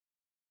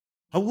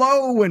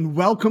Hello and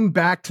welcome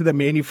back to the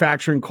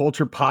Manufacturing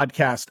Culture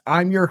Podcast.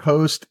 I'm your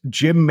host,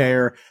 Jim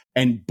Mayer,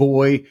 and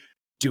boy,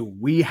 do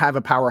we have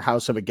a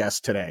powerhouse of a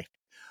guest today.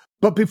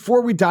 But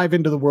before we dive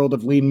into the world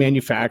of lean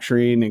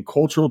manufacturing and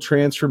cultural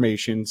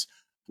transformations,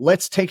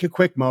 let's take a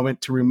quick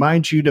moment to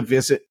remind you to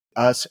visit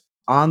us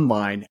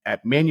online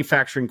at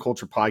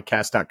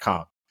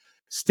manufacturingculturepodcast.com.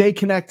 Stay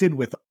connected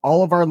with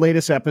all of our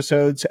latest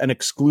episodes and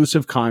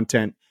exclusive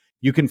content.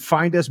 You can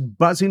find us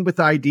buzzing with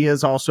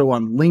ideas also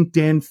on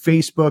LinkedIn,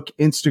 Facebook,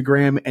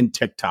 Instagram, and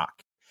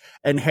TikTok.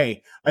 And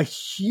hey, a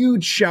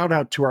huge shout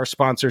out to our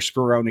sponsor,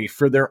 Spironi,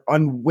 for their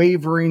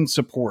unwavering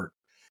support.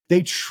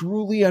 They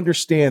truly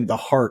understand the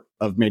heart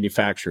of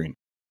manufacturing.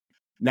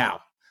 Now,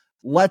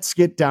 let's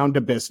get down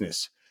to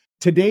business.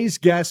 Today's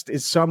guest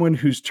is someone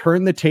who's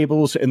turned the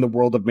tables in the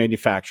world of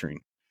manufacturing.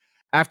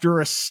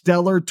 After a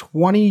stellar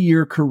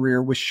 20-year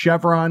career with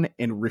Chevron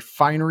in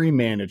refinery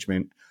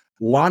management,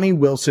 Lonnie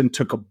Wilson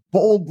took a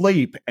bold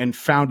leap and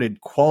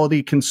founded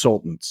Quality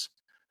Consultants.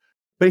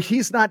 But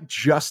he's not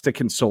just a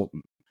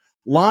consultant.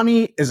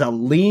 Lonnie is a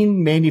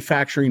lean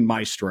manufacturing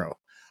maestro,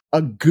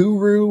 a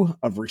guru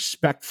of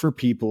respect for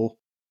people,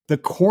 the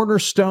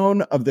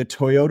cornerstone of the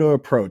Toyota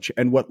approach,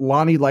 and what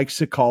Lonnie likes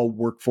to call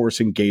workforce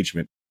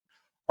engagement.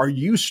 Are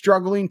you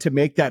struggling to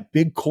make that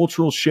big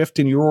cultural shift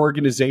in your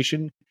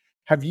organization?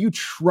 Have you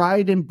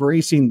tried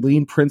embracing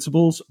lean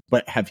principles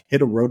but have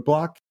hit a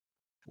roadblock?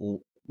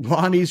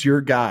 Lonnie's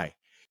your guy.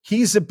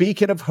 He's a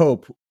beacon of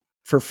hope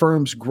for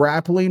firms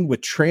grappling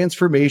with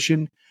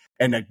transformation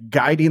and a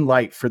guiding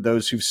light for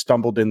those who've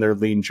stumbled in their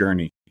lean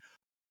journey.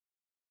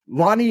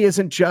 Lonnie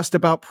isn't just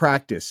about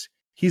practice.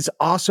 He's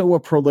also a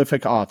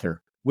prolific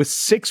author with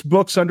 6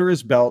 books under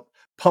his belt,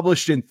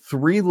 published in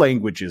 3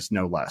 languages,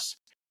 no less.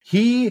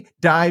 He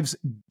dives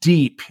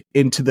deep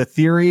into the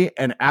theory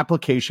and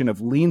application of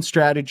lean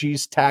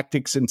strategies,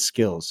 tactics, and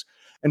skills.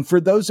 And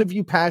for those of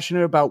you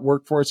passionate about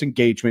workforce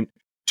engagement,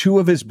 2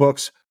 of his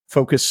books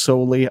focus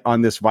solely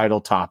on this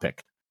vital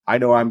topic. I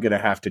know I'm going to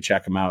have to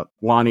check them out.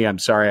 Lonnie, I'm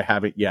sorry I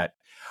haven't yet.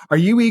 Are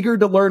you eager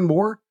to learn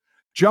more?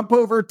 Jump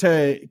over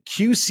to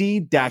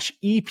qc-ep.com,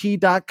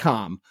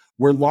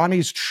 where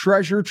Lonnie's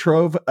treasure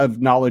trove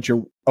of knowledge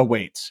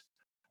awaits.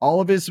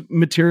 All of his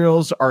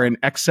materials are in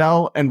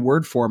Excel and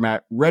Word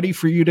format, ready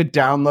for you to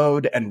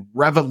download and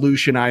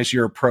revolutionize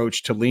your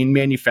approach to lean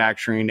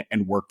manufacturing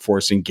and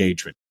workforce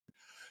engagement.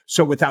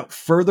 So without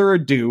further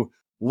ado,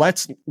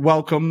 let's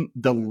welcome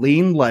the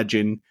lean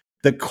legend,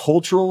 the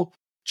cultural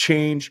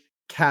change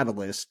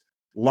catalyst,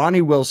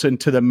 Lonnie Wilson,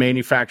 to the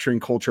Manufacturing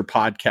Culture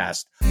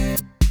Podcast.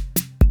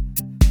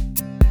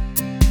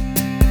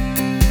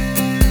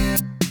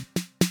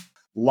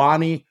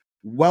 Lonnie,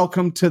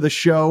 welcome to the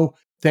show.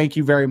 Thank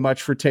you very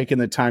much for taking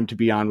the time to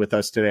be on with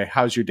us today.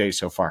 How's your day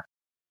so far?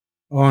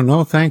 Oh,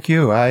 no, thank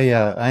you.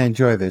 I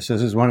enjoy this.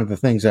 This is one of the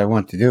things I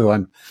want to do.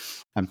 I'm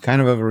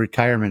kind of a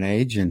retirement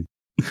age, and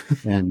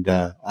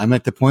I'm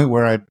at the point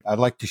where I'd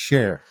like to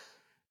share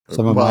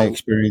some of my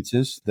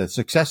experiences, the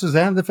successes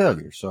and the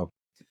failures. So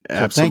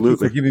thank you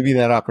for giving me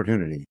that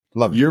opportunity.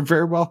 Love it. You're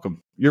very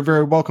welcome. You're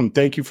very welcome.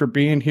 Thank you for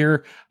being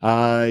here.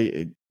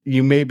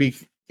 You may be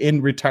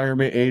in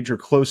retirement age or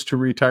close to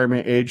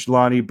retirement age,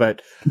 Lonnie,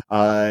 but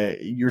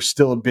you're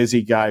still a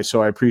busy guy.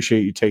 So I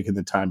appreciate you taking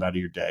the time out of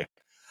your day.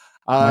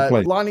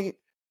 Lonnie,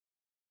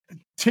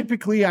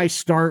 typically I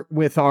start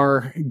with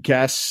our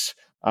guests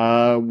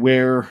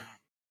when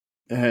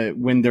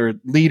they're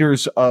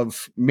leaders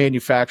of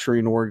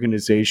manufacturing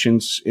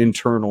organizations,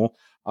 internal,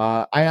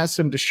 I ask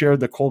them to share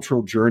the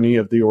cultural journey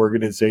of the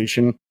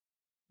organization,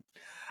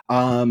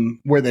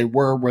 where they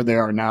were, where they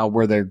are now,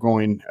 where they're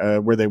going,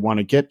 where they want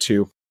to get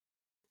to.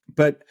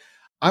 But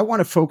I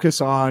want to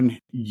focus on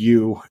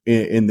you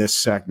in this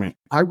segment.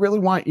 I really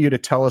want you to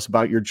tell us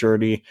about your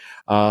journey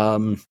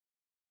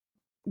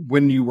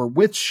when you were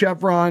with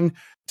Chevron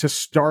to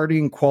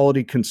starting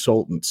Quality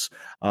Consultants.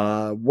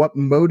 What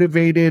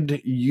motivated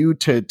you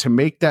to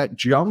make that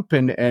jump,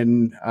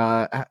 and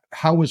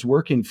how was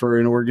working for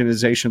an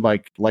organization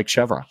like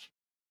Chevron?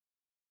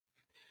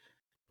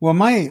 Well,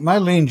 my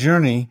lean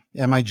journey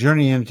and my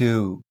journey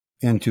into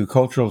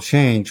cultural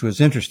change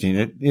was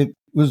interesting. It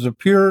was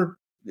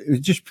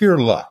just pure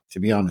luck, to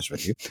be honest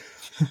with you.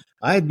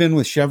 I had been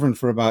with Chevron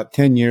for about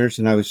 10 years,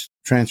 and I was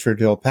transferred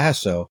to El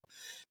Paso.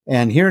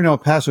 And here in El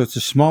Paso, it's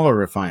a smaller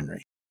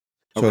refinery.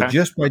 So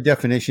just by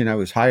definition, I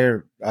was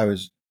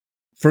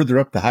further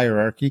up the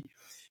hierarchy.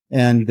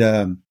 And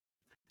to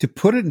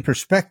put it in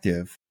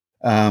perspective,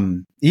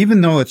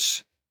 even though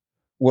it's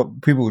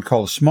what people would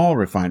call a small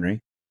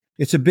refinery,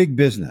 it's a big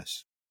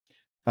business.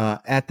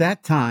 At this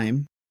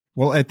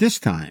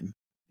time,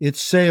 its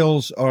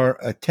sales are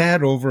a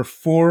tad over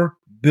 $4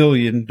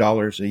 billion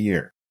a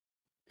year.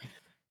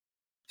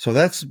 So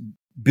that's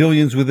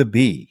billions with a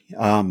B.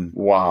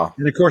 Wow.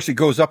 And of course, it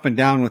goes up and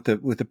down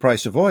with the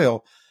price of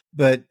oil.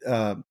 But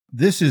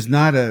this is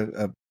not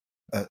a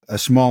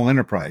small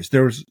enterprise.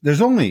 There's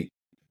only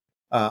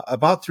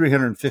about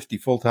 350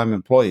 full-time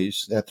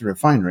employees at the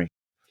refinery.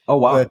 Oh,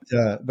 wow.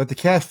 But the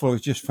cash flow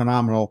is just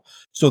phenomenal.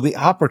 So the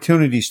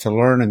opportunities to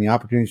learn and the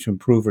opportunities to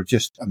improve are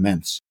just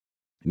immense.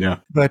 Yeah.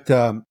 But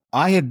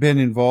I had been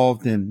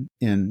involved in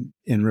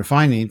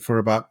refining for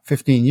about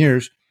 15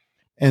 years,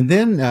 and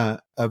then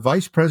a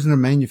vice president of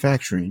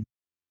manufacturing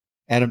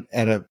at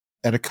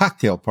a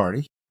cocktail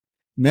party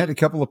met a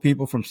couple of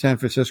people from San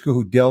Francisco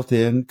who dealt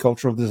in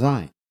cultural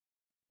design.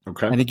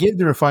 Okay. And he gave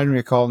the refinery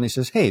a call and he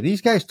says, "Hey,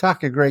 these guys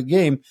talk a great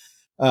game.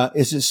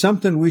 Is it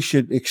something we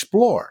should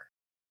explore?"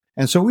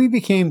 And so we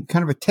became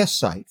kind of a test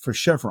site for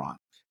Chevron.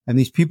 And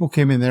these people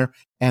came in there,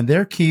 and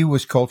their key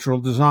was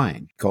cultural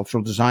design and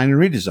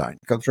redesign,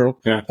 cultural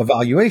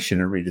evaluation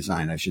and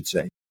redesign, I should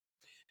say.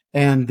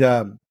 And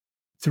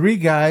three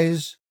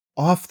guys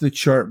off the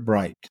chart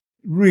bright,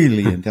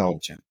 really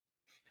intelligent.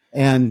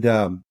 And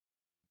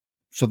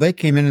so they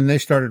came in and they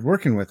started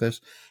working with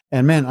us.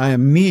 And man, I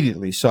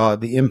immediately saw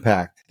the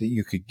impact that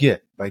you could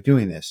get by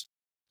doing this.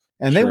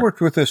 And they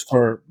worked with us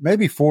for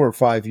maybe 4 or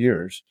 5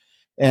 years.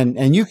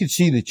 And you could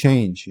see the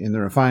change in the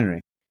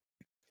refinery.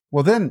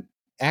 Well, then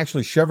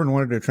actually Chevron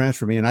wanted to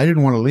transfer me and I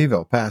didn't want to leave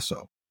El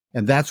Paso.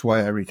 And that's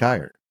why I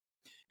retired.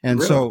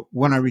 And so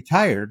when I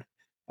retired,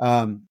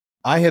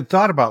 I had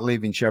thought about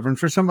leaving Chevron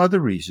for some other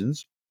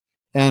reasons.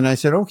 And I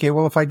said, okay,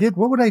 well, if I did,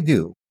 what would I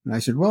do? And I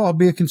said, well, I'll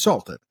be a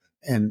consultant.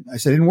 And I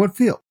said, in what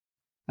field?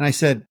 And I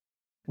said,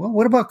 well,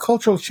 what about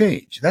cultural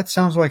change? That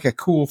sounds like a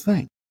cool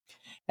thing.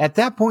 At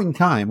that point in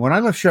time, when I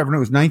left Chevron, it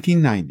was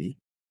 1990.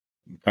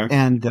 Okay.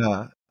 And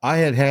I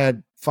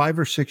had 5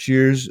 or 6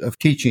 years of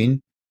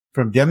teaching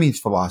from Deming's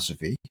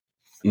philosophy.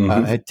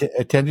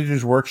 Attended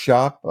his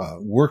workshop,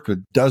 worked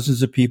with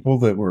dozens of people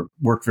that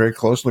worked very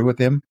closely with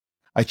him.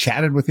 I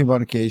chatted with him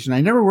on occasion.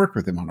 I never worked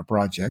with him on a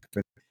project,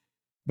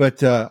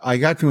 but I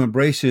got to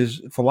embrace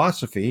his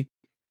philosophy.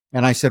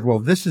 And I said, well,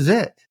 this is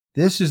it.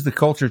 This is the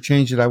culture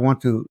change that I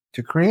want to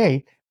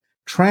create,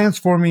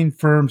 transforming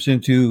firms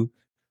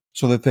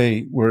so that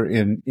they were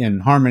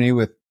in harmony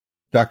with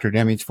Dr.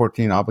 Deming's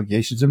 14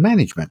 obligations of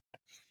management.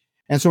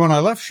 And so when I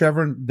left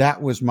Chevron,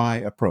 that was my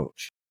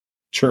approach.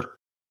 Sure.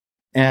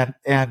 But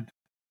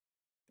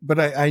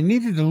I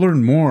needed to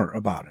learn more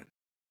about it.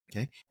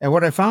 Okay. And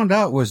what I found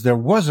out was there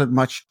wasn't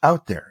much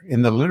out there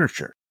in the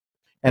literature.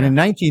 And in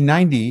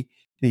 1990,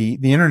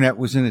 the internet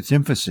was in its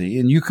infancy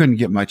and you couldn't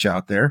get much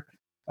out there.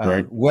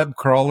 Web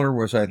crawler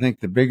was, I think,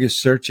 the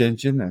biggest search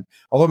engine,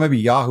 although maybe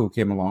Yahoo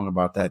came along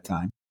about that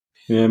time.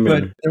 Yeah,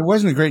 but there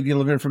wasn't a great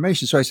deal of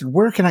information. So I said,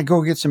 where can I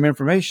go get some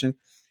information?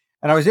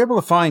 And I was able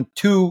to find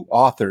 2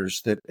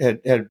 authors that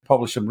had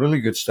published some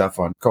really good stuff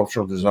on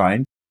cultural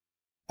design.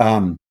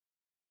 Edgar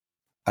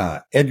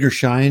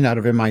Schein out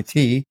of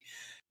MIT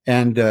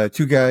and 2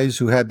 guys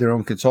who had their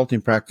own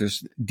consulting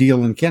practice,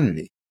 Deal and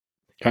Kennedy.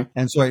 Okay.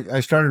 And so I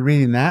started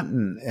reading that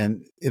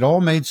and it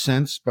all made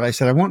sense, but I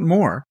said, I want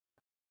more,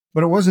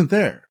 but it wasn't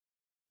there.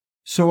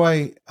 So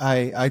I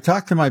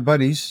talked to my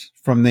buddies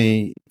from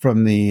the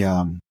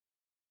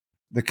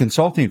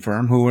consulting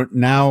firm who were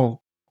now,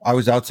 I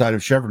was outside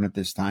of Chevron at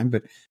this time,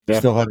 but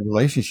still had a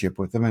relationship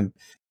with them.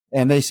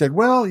 And they said,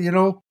 well,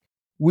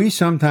 we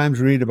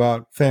sometimes read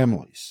about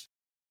families.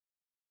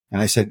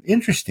 And I said,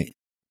 interesting.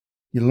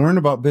 You learn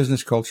about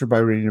business culture by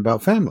reading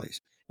about families.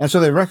 And so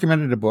they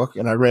recommended a book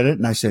and I read it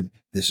and I said,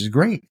 this is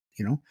great.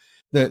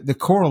 The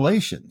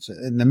correlations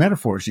and the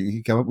metaphors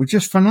you come up with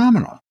just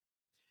phenomenal.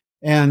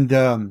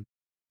 And,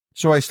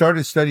 so I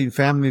started studying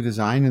family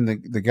design and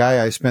the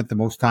guy I spent the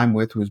most time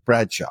with was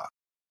Bradshaw.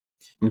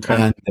 Okay.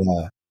 And,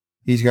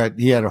 he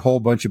had a whole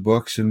bunch of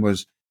books and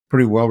was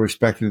pretty well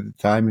respected at the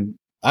time. And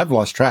I've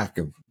lost track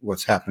of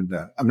what's happened.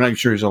 I'm not even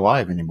sure he's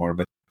alive anymore,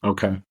 but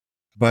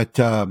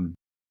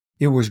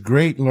it was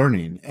great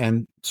learning.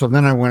 And so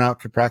then I went out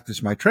to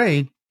practice my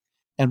trade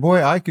and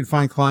boy, I could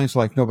find clients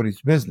like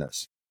nobody's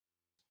business.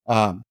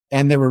 And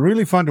they were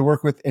really fun to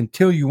work with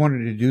until you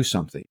wanted to do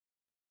something.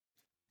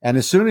 And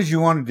as soon as you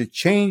wanted to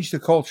change the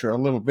culture a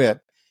little bit,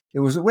 it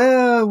was,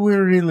 well,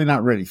 we're really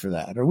not ready for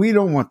that, or we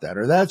don't want that,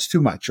 or that's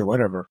too much, or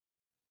whatever.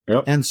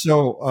 Yep. And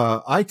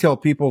so I tell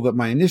people that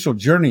my initial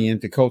journey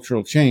into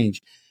cultural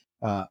change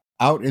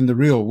out in the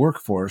real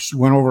workforce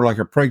went over like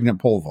a pregnant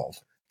pole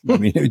vault. I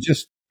mean,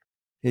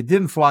 it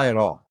didn't fly at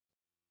all.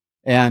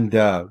 And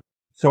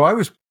so I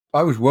was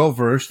well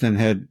versed and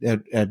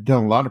had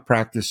done a lot of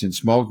practice in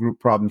small group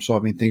problem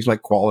solving, things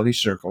like quality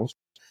circles.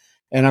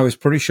 And I was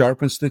pretty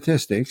sharp in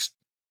statistics.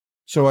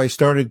 So I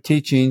started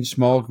teaching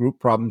small group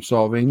problem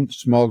solving,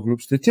 small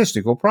group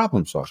statistical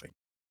problem solving.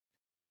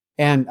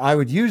 And I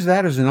would use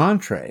that as an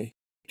entree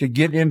to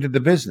get into the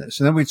business.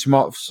 And then we'd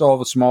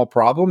solve a small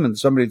problem and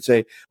somebody'd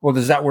say, well,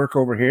 does that work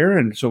over here?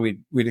 And so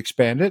we'd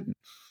expand it. And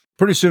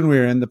pretty soon we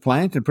were in the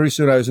plant and pretty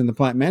soon I was in the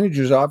plant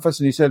manager's office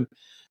and he said,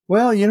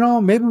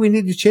 well, maybe we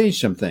need to change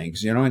some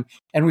things,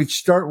 and we'd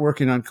start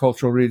working on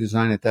cultural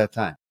redesign at that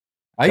time.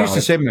 I used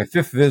to say my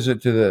 5th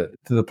visit to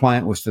the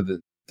plant was to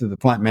the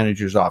plant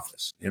manager's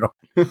office,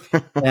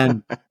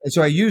 and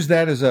so I used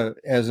that as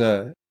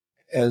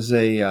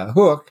a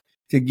hook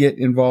to get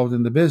involved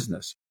in the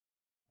business.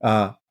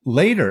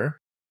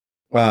 Later,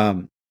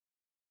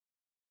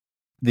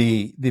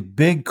 the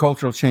big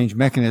cultural change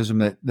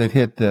mechanism that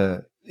hit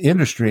the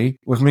industry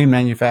was lean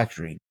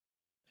manufacturing,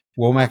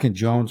 Womack and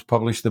Jones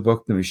published the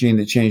book, The Machine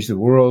That Changed the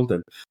World,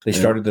 and they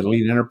started the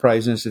Lean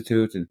Enterprise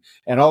Institute,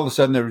 and all of a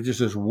sudden there was just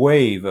this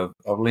wave of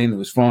Lean that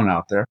was flown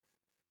out there.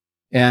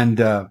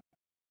 And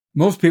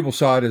most people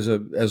saw it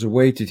as a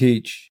way to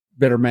teach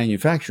better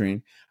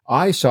manufacturing.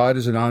 I saw it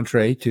as an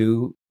entree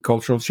to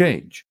cultural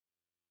change.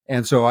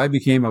 And so I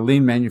became a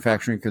lean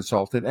manufacturing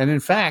consultant. And in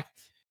fact,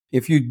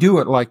 if you do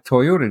it like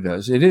Toyota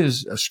does, it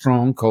is a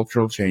strong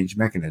cultural change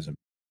mechanism.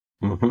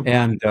 Mm-hmm.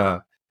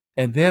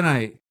 And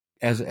then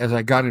as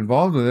I got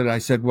involved with it, I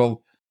said,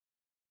 well,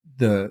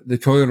 the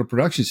Toyota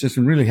production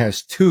system really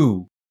has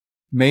two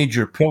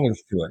major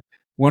pillars to it.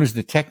 One is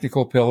the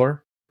technical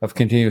pillar of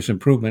continuous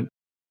improvement,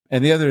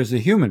 and the other is the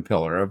human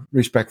pillar of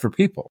respect for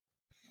people.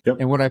 Yep.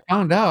 And what I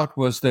found out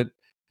was that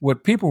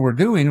what people were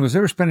doing was they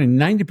were spending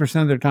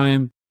 90% of their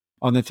time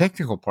on the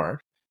technical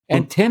part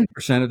and 10%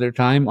 of their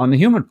time on the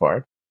human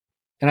part.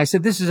 And I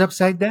said, this is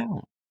upside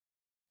down.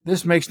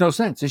 This makes no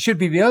sense. It should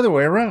be the other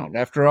way around.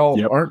 After all,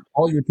 aren't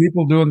all your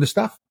people doing the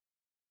stuff?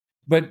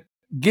 But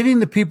getting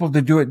the people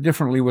to do it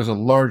differently was a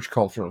large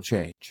cultural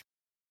change.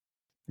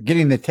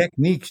 Getting the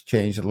techniques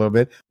changed a little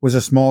bit was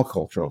a small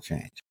cultural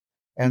change.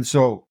 And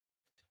so,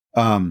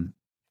 and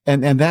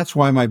that's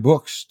why my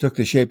books took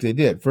the shape they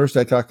did. First,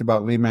 I talked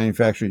about lean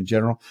manufacturing in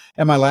general,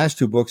 and my last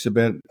two books have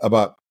been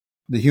about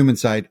the human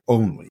side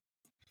only.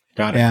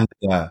 Got it. And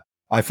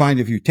I find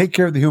if you take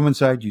care of the human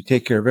side, you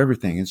take care of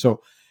everything. And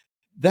so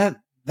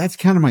that's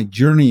kind of my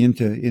journey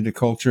into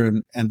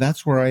culture, and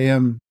that's where I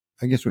am,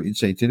 I guess what you'd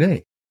say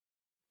today.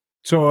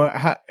 So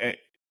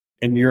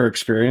in your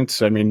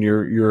experience, I mean,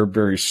 you're a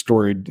very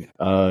storied,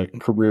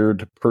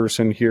 careered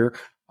person here.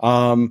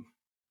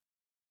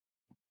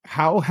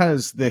 How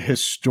has the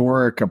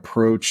historic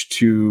approach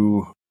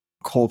to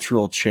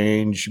cultural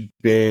change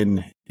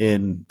been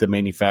in the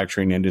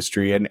manufacturing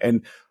industry,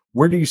 and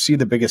where do you see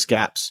the biggest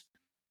gaps?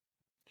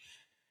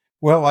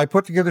 Well, I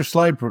put together a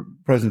slide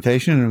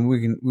presentation, and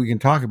we can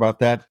talk about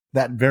that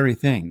very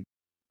thing.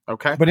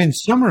 Okay. But in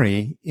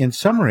summary,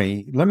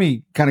 let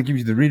me kind of give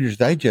you the Reader's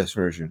Digest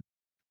version.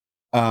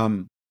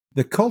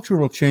 The culture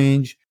will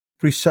change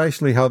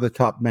precisely how the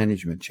top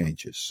management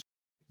changes.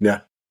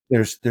 Yeah.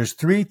 There's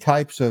three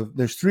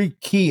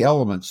key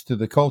elements to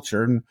the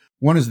culture, and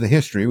one is the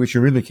history, which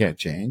you really can't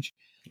change,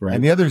 right?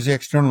 And the other is the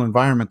external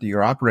environment that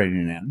you're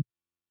operating in.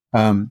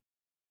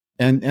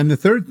 And the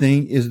third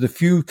thing is the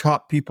few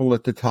top people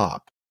at the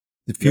top,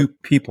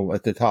 people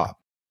at the top.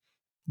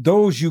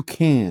 Those you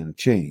can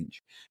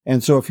change.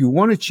 And so if you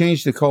want to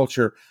change the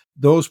culture,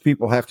 those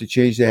people have to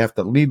change. They have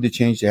to lead the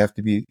change. They have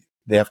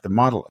to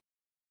model it.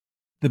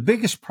 The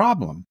biggest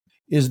problem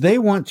is they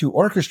want to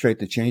orchestrate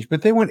the change,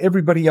 but they want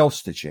everybody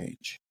else to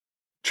change.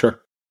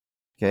 Sure.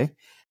 Okay.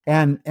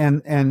 And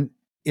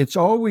it's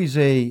always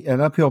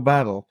an uphill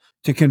battle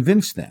to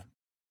convince them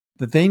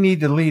that they need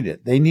to lead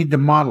it. They need to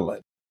model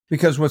it,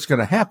 because what's going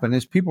to happen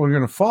is people are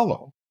going to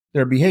follow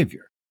their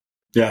behavior.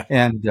 Yeah.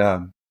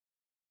 And,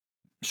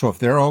 so if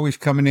they're always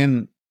coming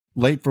in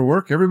late for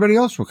work, everybody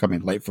else will come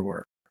in late for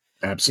work.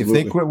 Absolutely.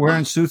 If they quit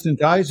wearing suits and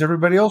ties,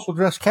 everybody else will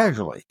dress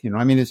casually.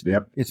 I mean,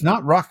 it's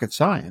not rocket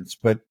science,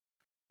 but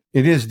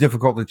it is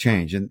difficult to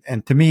change.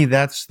 And to me,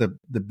 that's the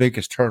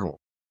biggest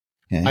hurdle.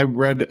 Okay? I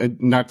read,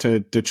 not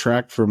to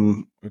detract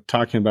from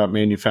talking about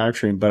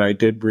manufacturing, but I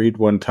did read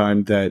one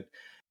time that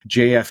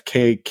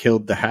JFK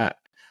killed the hat.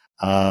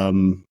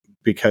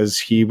 Because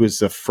he was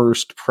the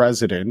first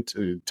president,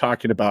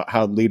 talking about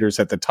how leaders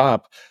at the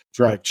top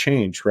drive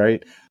change,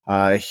 right?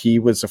 He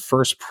was the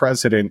first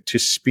president to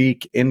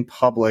speak in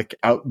public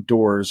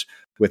outdoors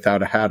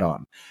without a hat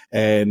on.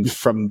 And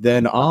from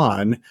then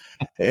on,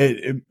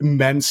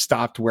 men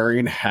stopped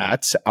wearing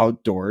hats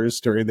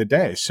outdoors during the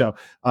day. So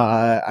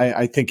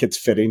I think it's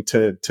fitting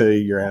to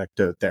your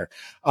anecdote there.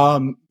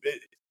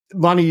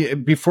 Lonnie,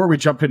 before we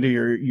jump into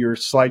your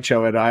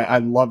slideshow, and I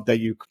love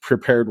that you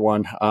prepared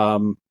one.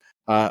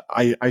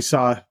 I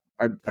saw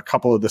a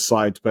couple of the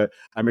slides, but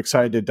I'm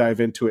excited to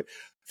dive into it.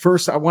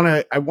 First, I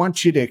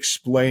want you to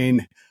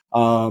explain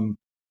the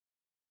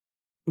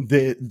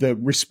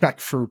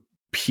respect for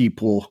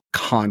people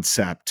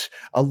concept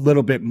a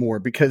little bit more,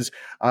 because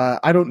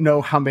I don't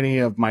know how many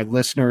of my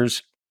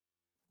listeners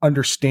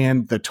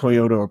understand the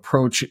Toyota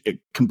approach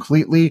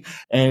completely,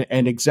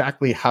 and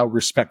exactly how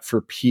respect for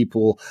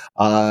people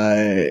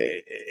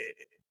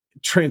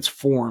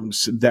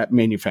transforms that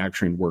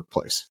manufacturing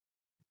workplace.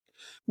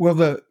 Well,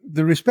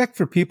 the respect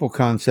for people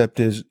concept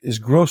is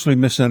grossly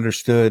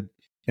misunderstood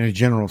in a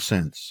general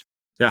sense.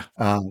 Yeah.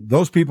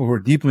 Those people who are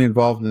deeply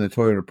involved in the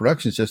Toyota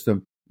production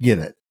system get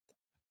it.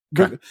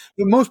 Okay.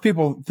 But most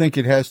people think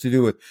it has to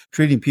do with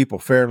treating people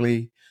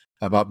fairly,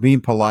 about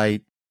being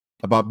polite,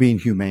 about being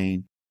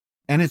humane.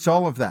 And it's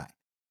all of that.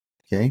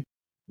 Okay.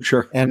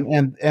 Sure.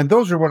 And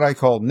those are what I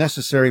call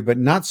necessary but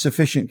not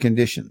sufficient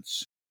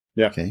conditions.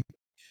 Yeah. Okay.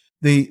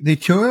 The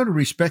Toyota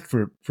respect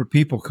for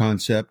people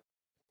concept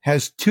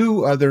has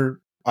two other,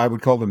 I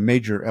would call them,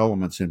 major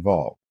elements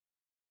involved.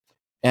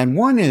 And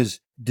one is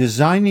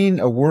designing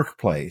a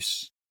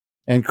workplace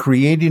and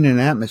creating an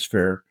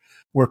atmosphere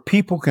where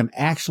people can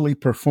actually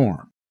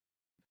perform.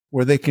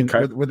 where they can,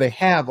 Okay. where they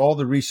have all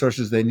the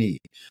resources they need.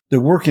 The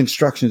work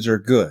instructions are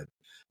good.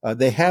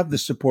 They have the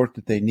support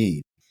that they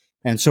need.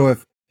 And so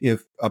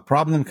if a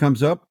problem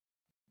comes up,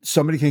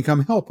 somebody can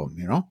come help them,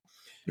 you know?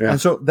 Yeah.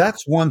 And so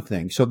that's one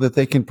thing, so that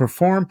they can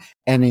perform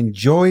and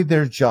enjoy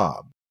their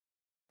job.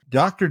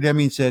 Dr.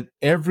 Deming said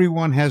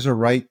everyone has a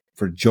right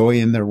for joy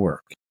in their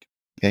work.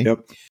 Okay.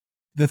 Yep.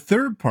 The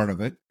third part of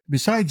it,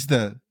 besides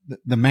the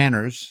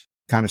manners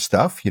kind of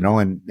stuff, you know,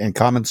 and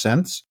common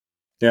sense.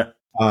 Yeah.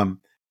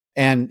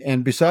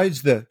 And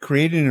besides the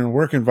creating a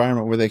work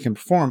environment where they can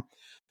perform,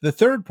 the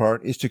third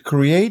part is to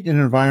create an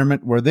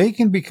environment where they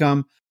can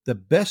become the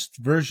best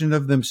version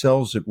of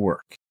themselves at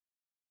work.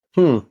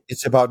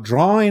 It's about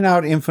drawing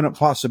out infinite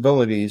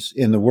possibilities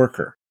in the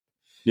worker.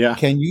 Yeah.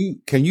 Can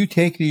you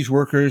take these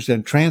workers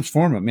and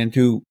transform them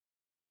into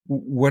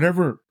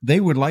whatever they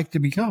would like to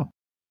become?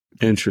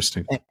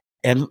 Interesting.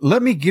 And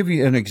let me give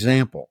you an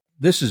example.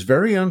 This is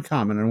very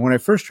uncommon. And when I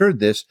first heard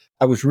this,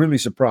 I was really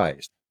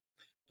surprised.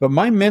 But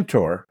my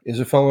mentor is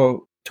a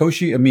fellow,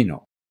 Toshi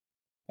Amino.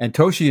 And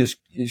Toshi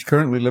is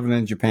currently living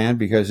in Japan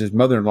because his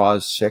mother-in-law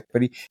is sick.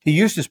 But he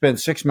used to spend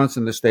 6 months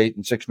in the States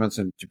and 6 months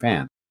in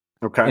Japan.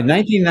 Okay. In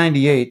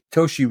 1998,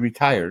 Toshi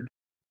retired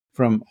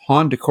from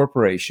Honda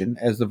Corporation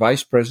as the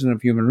vice president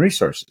of human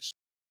resources.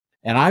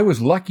 And I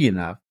was lucky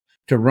enough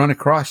to run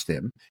across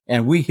him,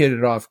 and we hit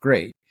it off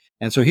great.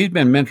 And so he's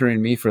been mentoring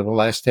me for the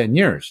last 10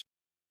 years.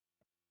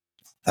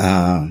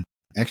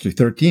 Actually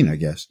 13, I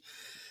guess.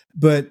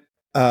 But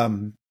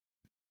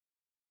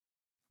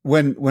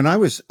when I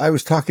was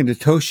talking to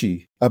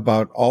Toshi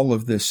about all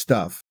of this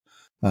stuff,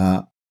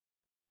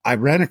 I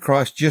ran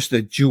across just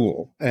a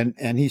jewel,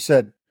 and he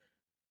said,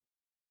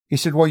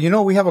 well, you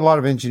know, we have a lot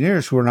of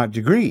engineers who are not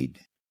degreed.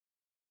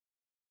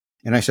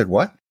 And I said,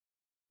 what?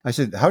 I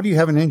said, how do you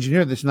have an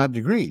engineer that's not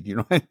degreed? You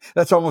know,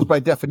 that's almost by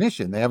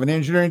definition. They have an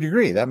engineering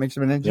degree. That makes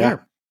them an engineer. Yeah.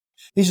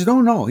 He says,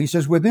 oh, no. He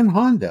says, within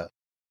Honda,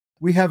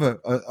 we have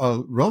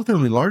a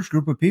relatively large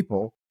group of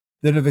people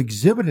that have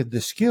exhibited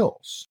the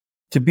skills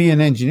to be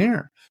an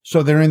engineer.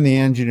 So they're in the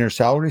engineer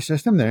salary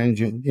system, they're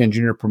in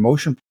engineer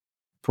promotion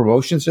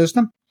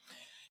system.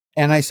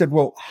 And I said,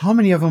 well, how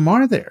many of them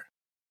are there?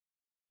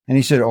 And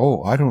he said,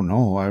 oh, I don't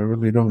know. I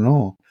really don't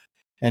know.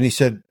 And he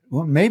said,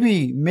 well,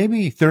 maybe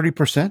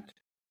 30%.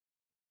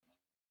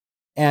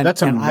 And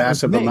that's a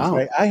massive amount.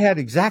 Right? I had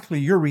exactly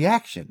your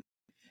reaction.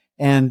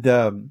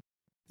 And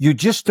you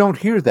just don't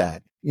hear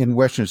that in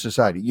Western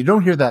society. You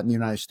don't hear that in the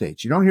United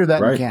States. You don't hear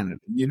that in Canada.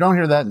 You don't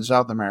hear that in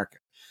South America.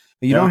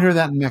 You don't hear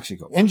that in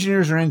Mexico.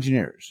 Engineers are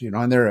engineers, you know,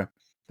 and they're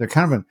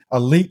kind of an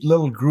elite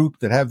little group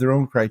that have their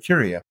own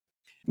criteria.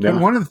 Yeah.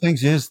 But one of the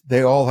things is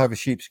they all have a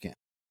sheepskin.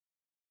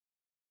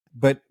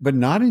 But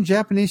not in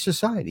Japanese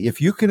society. If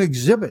you can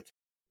exhibit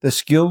the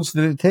skills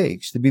that it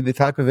takes to be the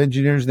type of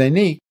engineers they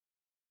need,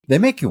 they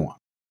make you one.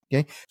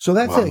 Okay. So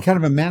that's a kind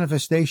of a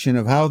manifestation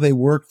of how they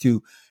work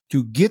to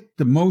get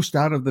the most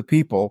out of the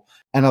people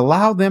and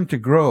allow them to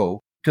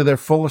grow to their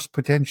fullest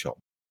potential.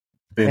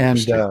 And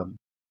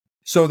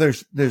so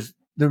there's the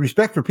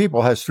respect for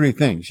people has three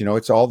things. You know,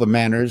 it's all the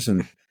manners,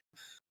 and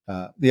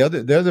the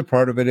other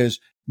part of it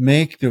is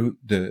make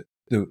the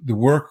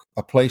work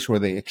a place where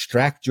they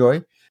extract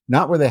joy,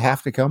 not where they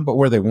have to come, but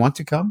where they want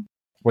to come,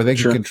 where they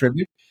can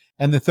contribute.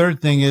 And the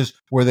third thing is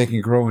where they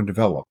can grow and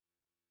develop.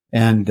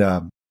 And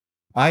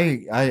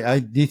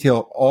I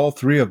detail all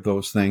three of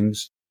those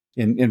things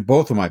in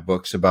both of my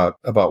books about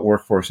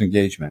workforce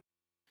engagement.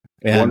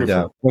 And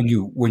when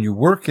you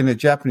work in a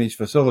Japanese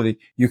facility,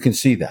 you can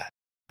see that.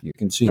 You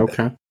can see that.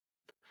 Okay.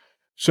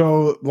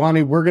 So,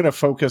 Lonnie, we're going to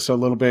focus a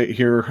little bit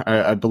here.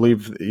 I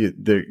believe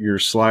that your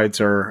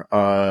slides are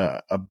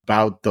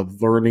about the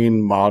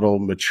learning model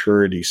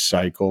maturity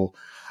cycle.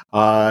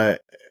 I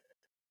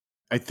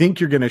think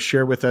you're going to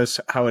share with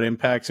us how it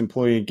impacts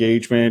employee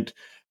engagement,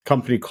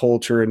 company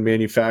culture, and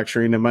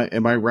manufacturing. Am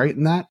I right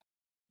in that?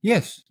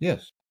 Yes.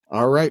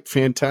 All right,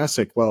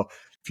 fantastic. Well,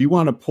 if you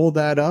want to pull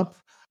that up,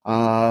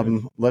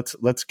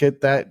 let's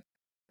get that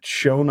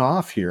shown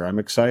off here. I'm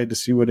excited to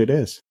see what it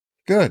is.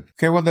 Good.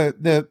 Okay. Well,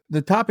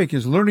 the topic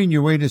is learning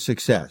your way to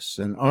success.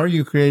 And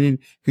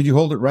could you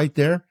hold it right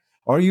there?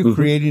 Are you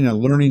creating a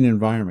learning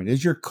environment?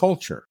 Is your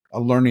culture a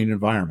learning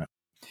environment?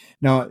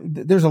 Now,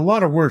 there's a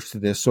lot of words to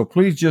this, so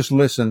please just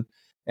listen.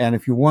 And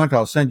if you want,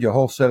 I'll send you a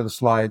whole set of the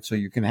slides so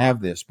you can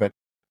have this. But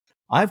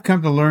I've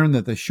come to learn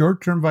that the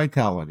short-term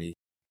vitality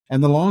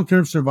and the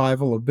long-term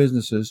survival of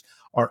businesses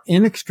are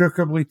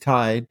inextricably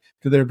tied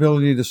to their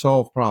ability to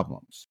solve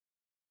problems.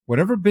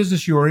 Whatever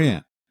business you are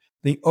in,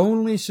 the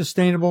only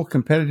sustainable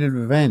competitive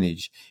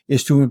advantage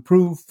is to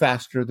improve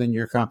faster than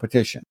your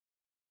competition.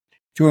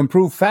 To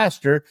improve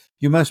faster,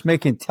 you must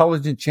make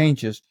intelligent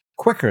changes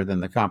quicker than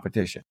the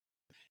competition.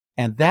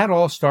 And that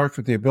all starts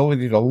with the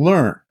ability to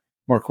learn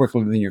more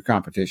quickly than your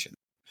competition.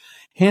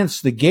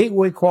 Hence, the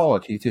gateway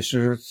quality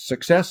to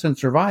success and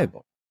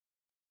survival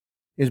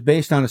is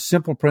based on a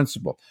simple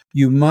principle.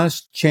 You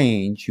must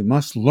change, you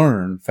must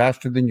learn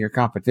faster than your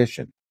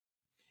competition.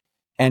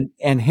 And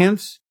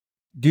hence,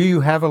 do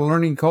you have a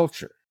learning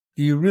culture?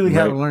 Do you really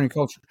have a learning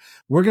culture?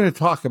 We're going to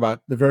talk about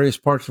the various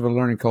parts of a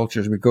learning culture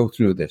as we go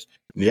through this.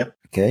 Yep.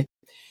 Okay.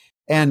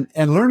 And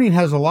learning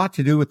has a lot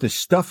to do with the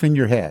stuff in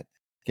your head.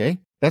 Okay.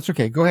 That's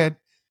okay. Go ahead.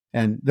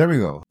 And there we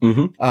go.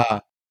 Mm-hmm.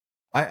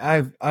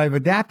 I've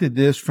adapted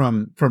this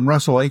from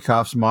Russell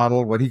Acuff's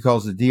model, what he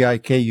calls the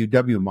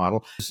DIKUW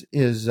model.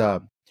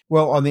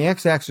 Well, on the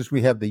x-axis,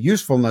 we have the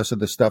usefulness of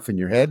the stuff in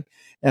your head.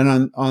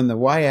 And on the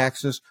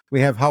y-axis,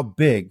 we have how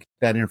big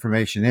that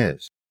information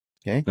is.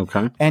 Okay.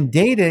 Okay. And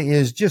data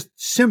is just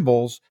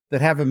symbols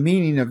that have a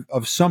meaning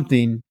of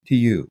something to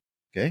you.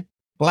 Okay.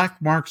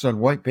 Black marks on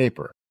white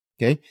paper.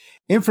 Okay.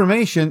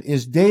 Information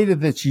is data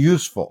that's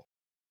useful.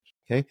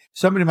 Okay.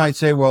 Somebody might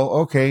say, well,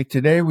 okay,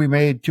 today we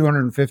made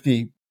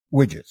 250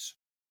 widgets.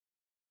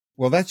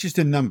 Well, that's just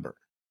a number.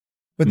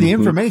 But the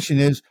information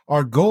is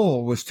our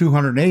goal was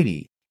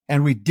 280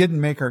 and we didn't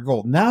make our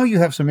goal. Now you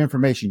have some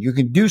information. You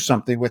can do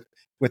something with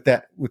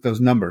those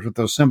numbers, with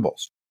those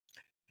symbols.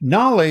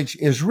 Knowledge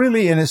is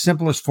really in its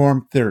simplest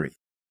form theory.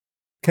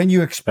 Can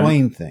you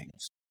explain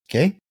things?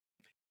 Okay.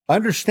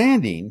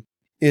 Understanding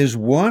is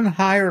one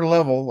higher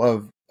level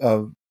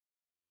of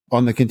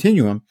on the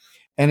continuum.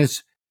 And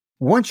it's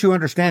once you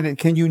understand it,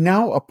 can you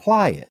now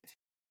apply it?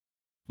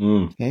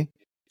 Okay.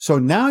 So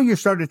now you're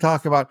starting to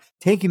talk about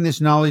taking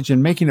this knowledge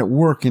and making it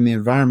work in the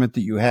environment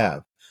that you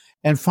have.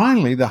 And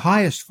finally, the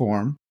highest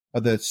form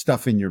of the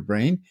stuff in your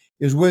brain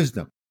is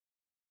wisdom.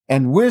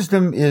 And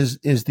wisdom is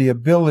the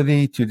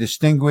ability to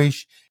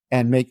distinguish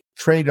and make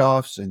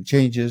trade-offs and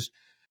changes.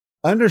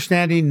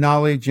 Understanding,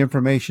 knowledge,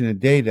 information, and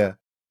data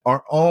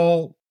are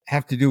all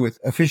have to do with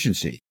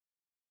efficiency.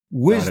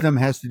 Wisdom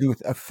has to do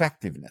with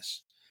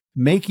effectiveness,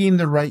 making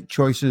the right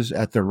choices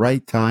at the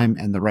right time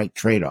and the right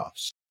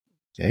trade-offs.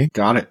 Okay.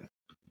 Got it.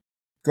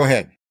 Go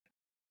ahead.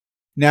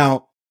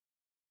 Now,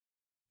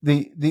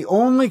 the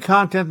only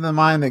content in the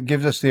mind that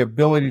gives us the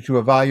ability to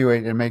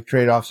evaluate and make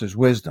trade-offs is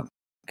wisdom.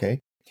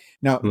 Okay.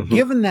 Now,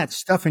 given that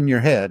stuff in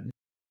your head,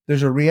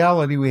 there's a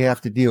reality we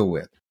have to deal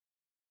with.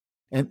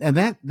 And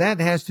that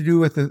has to do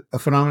with a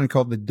phenomenon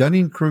called the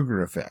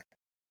Dunning-Kruger effect.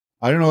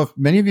 I don't know if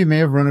many of you may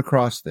have run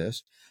across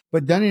this,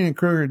 but Dunning and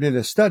Kruger did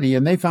a study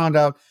and they found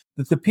out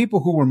that the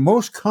people who were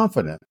most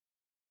confident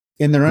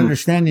in their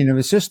understanding of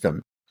a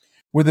system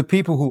were the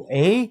people who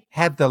A,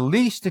 had the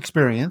least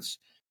experience,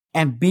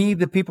 and B,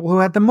 the people who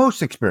had the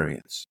most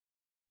experience.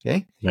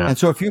 Okay. Yeah. And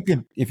so if you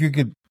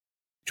could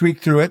tweak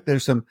through it,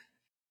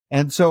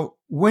 and so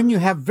when you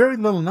have very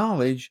little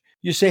knowledge,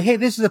 you say, hey,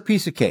 this is a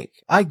piece of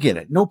cake. I get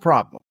it. No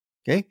problem.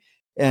 Okay.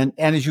 And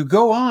as you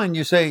go on,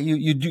 you say,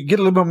 you get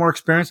a little bit more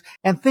experience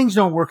and things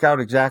don't work out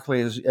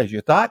exactly as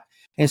you thought.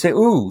 And you say,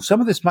 ooh,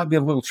 some of this might be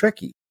a little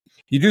tricky.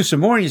 You do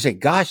some more and you say,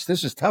 gosh,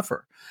 this is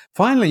tougher.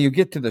 Finally, you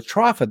get to the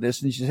trough of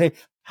this and you say,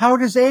 how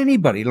does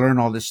anybody learn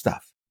all this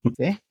stuff?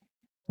 Okay.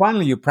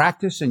 Finally, you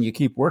practice and you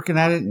keep working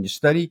at it and you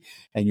study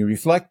and you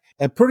reflect.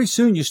 And pretty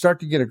soon you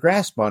start to get a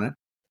grasp on it.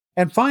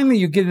 And finally,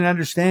 you get an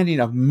understanding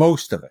of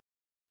most of it.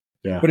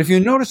 Yeah. But if you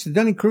notice, the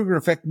Dunning-Kruger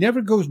effect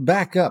never goes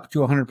back up to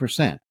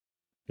 100%.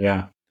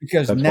 Yeah.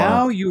 Because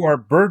now you are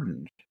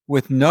burdened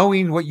with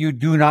knowing what you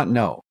do not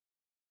know.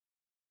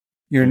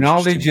 Your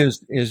knowledge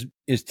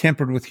is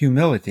tempered with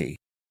humility.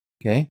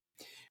 Okay.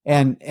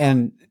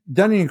 And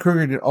Dunning and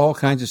Kruger did all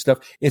kinds of stuff.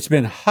 It's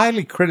been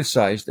highly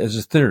criticized as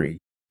a theory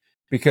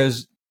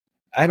because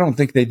I don't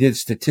think they did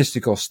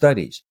statistical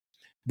studies.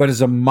 But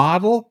as a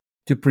model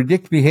to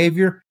predict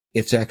behavior,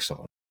 it's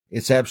excellent.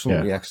 It's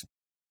absolutely excellent.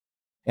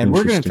 And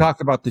we're going to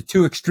talk about the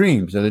two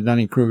extremes of the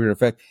Dunning-Kruger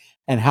effect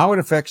and how it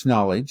affects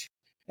knowledge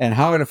and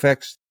how it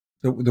affects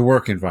the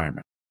work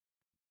environment.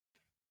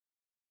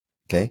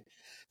 Okay.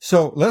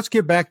 So let's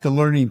get back to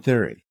learning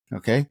theory.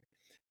 Okay.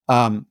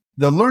 The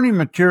learning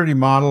maturity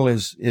model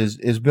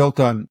is built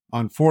on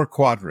 4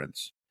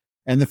 quadrants.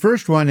 And the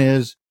first one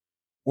is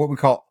what we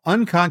call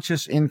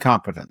unconscious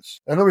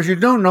incompetence. In other words, you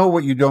don't know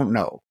what you don't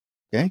know.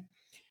 Okay.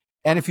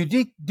 And if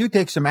you do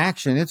take some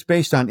action, it's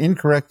based on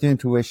incorrect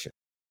intuition.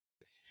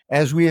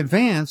 As we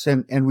advance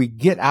and we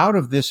get out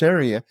of this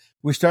area,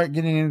 we start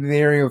getting into the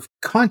area of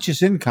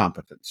conscious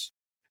incompetence.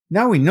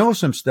 Now we know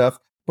some stuff,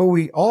 but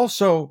we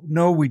also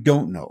know we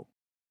don't know.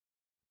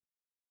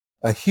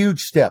 A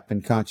huge step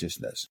in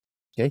consciousness.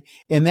 Okay.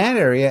 In that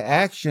area,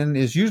 action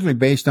is usually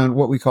based on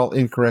what we call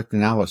incorrect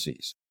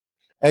analyses.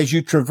 As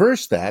you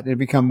traverse that and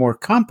become more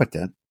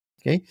competent,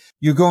 okay,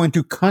 you go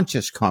into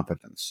conscious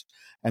competence.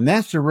 And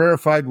that's the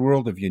rarefied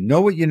world of you know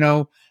what you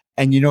know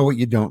and you know what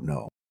you don't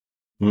know.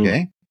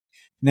 Okay.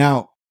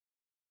 Now,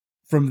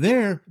 from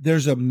there,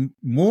 there's a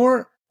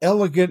more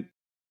elegant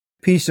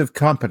piece of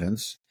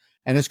competence,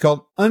 and it's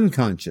called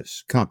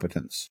unconscious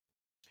competence.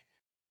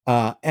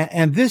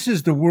 And this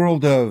is the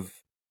world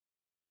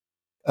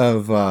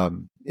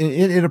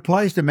it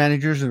applies to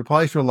managers. It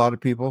applies to a lot of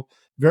people.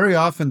 Very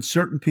often,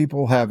 certain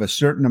people have a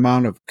certain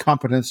amount of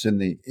competence in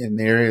the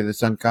area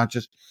that's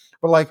unconscious.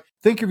 But like,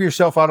 think of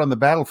yourself out on the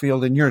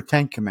battlefield and you're a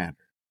tank commander.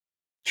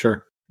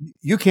 Sure.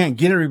 You can't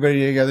get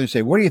everybody together and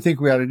say, what do you think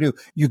we ought to do?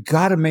 You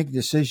got to make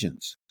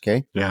decisions.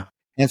 Okay. Yeah.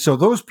 And so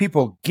those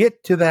people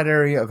get to that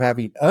area of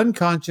having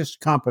unconscious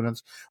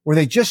competence where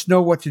they just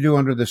know what to do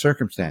under the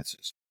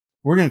circumstances.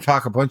 We're going to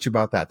talk a bunch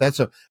about that. That's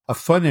a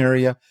fun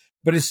area,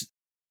 but it's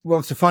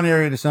a fun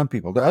area to some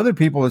people. To other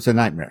people, it's a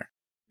nightmare.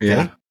 Okay?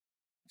 Yeah.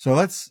 So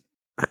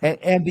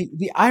and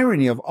the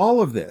irony of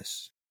all of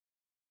this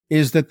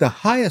is that the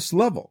highest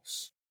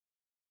levels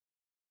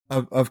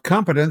of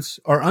competence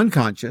are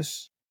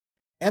unconscious,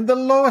 and the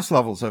lowest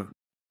levels of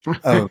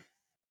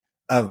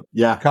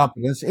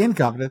competence,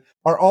 incompetent,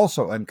 are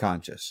also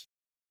unconscious.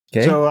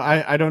 Okay. So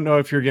I don't know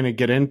if you're going to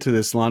get into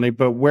this, Lonnie,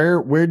 but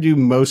where do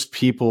most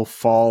people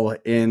fall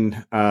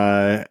in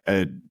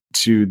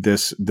to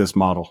this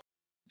model?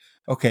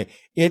 Okay.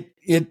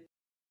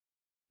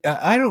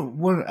 I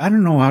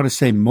don't know how to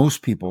say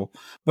most people,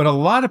 but a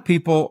lot of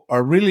people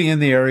are really in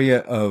the area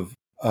of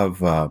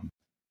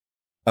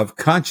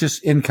conscious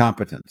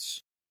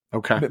incompetence.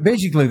 Okay. But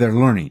basically, they're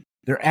learning.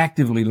 They're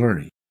actively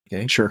learning.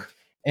 Okay. Sure.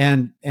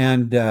 And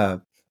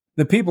the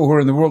people who are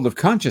in the world of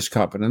conscious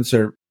competence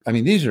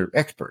these are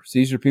experts.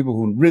 These are people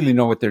who really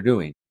know what they're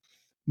doing.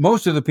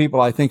 Most of the people,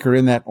 I think, are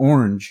in that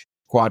orange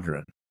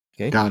quadrant.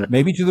 Okay. Got it.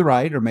 Maybe to the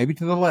right or maybe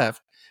to the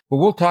left, but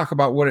we'll talk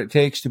about what it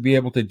takes to be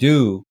able to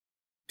do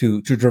to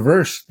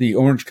traverse the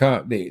orange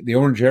the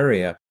orange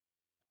area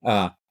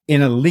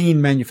in a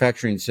lean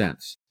manufacturing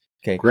sense.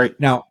 Okay.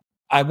 Great. Now,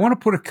 I want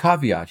to put a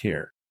caveat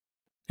here,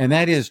 and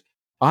that is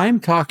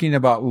I'm talking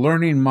about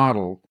learning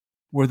model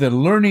where the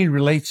learning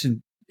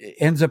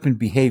ends up in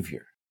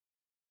behavior.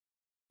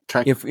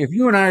 Okay. If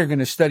you and I are going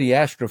to study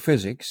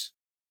astrophysics,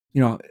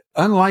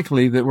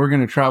 unlikely that we're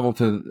going to travel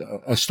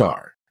to a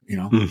star,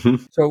 Mm-hmm.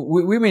 So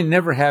we may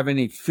never have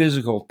any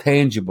physical,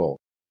 tangible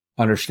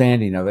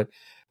understanding of it.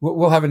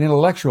 We'll have an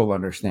intellectual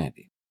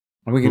understanding,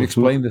 and we can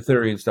explain the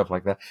theory and stuff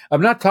like that.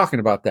 I'm not talking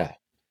about that.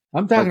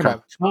 I'm talking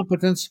about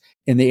competence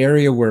in the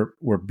area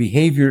where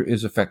behavior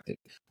is affected,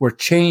 where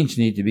change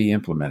needs to be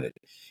implemented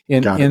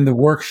in the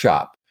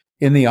workshop,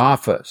 in the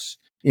office,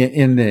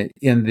 in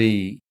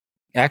the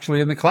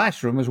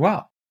classroom as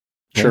well.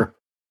 Okay? Sure.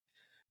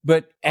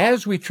 But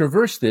as we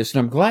traverse this, and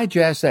I'm glad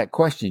you asked that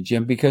question,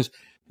 Jim, because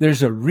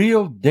there's a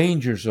real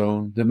danger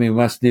zone that we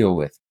must deal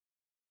with.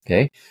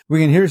 Okay.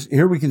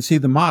 Here we can see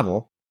the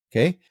model.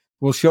 Okay.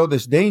 We'll show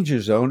this danger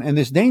zone, and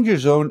this danger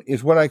zone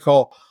is what I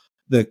call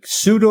the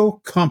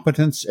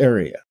pseudo-competence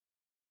area.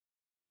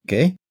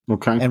 Okay.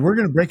 Okay. And we're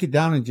going to break it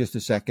down in just a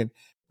second,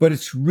 but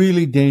it's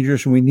really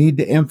dangerous and we need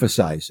to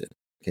emphasize it.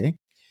 Okay.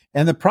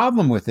 And the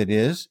problem with it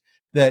is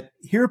that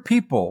here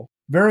people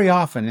very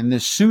often in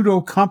this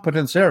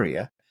pseudo-competence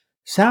area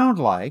sound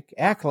like,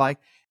 act like,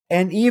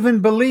 and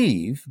even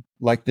believe,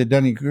 like the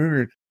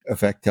Dunning-Kruger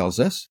effect tells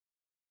us,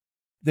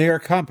 they are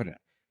competent,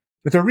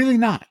 but they're really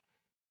not.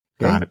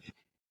 Okay? Got it.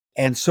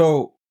 And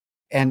so,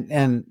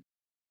 and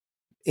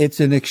it's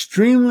an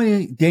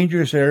extremely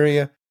dangerous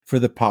area for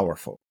the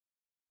powerful.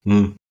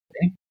 Mm.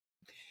 Okay?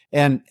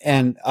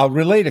 And I'll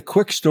relate a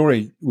quick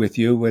story with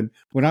you.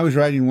 When I was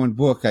writing one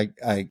book,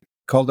 I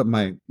called up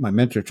my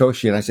mentor,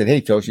 Toshi, and I said,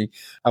 "Hey, Toshi,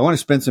 I want to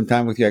spend some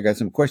time with you. I got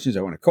some questions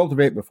I want to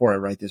cultivate before I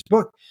write this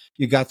book.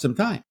 You got some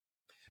time?"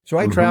 So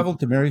I traveled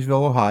to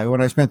Marysville, Ohio,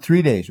 and I spent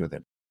 3 days with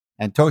him.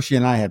 And Toshi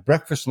and I had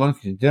breakfast,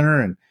 lunch, and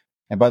dinner.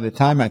 And by the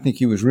time, I think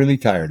he was really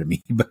tired of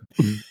me, but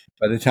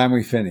by the time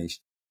we finished.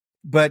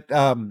 But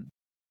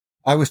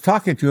I was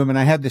talking to him, and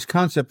I had this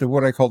concept of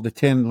what I called the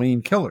 10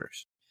 lean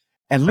killers.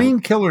 And lean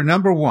killer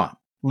number one,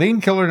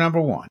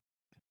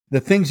 the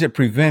things that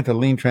prevent a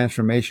lean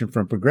transformation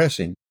from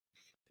progressing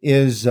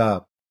is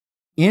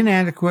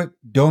inadequate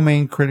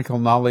domain critical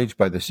knowledge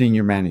by the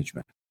senior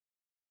management.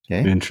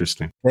 Okay.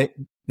 Interesting.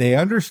 They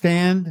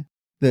understand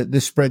the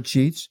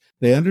spreadsheets.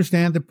 They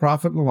understand the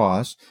profit and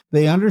loss.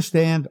 They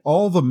understand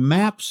all the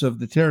maps of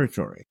the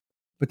territory,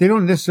 but they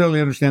don't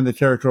necessarily understand the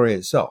territory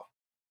itself.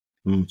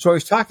 So I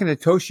was talking to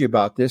Toshi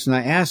about this, and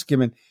I asked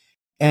him,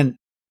 and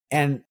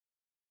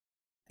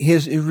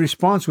his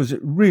response was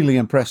really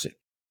impressive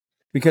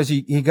because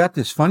he got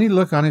this funny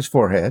look on his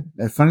forehead,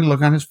 a funny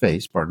look on his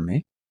face, pardon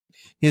me.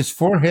 His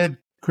forehead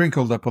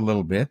crinkled up a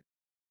little bit.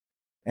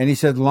 And he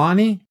said,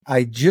 "Lonnie,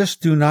 I just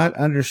do not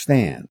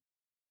understand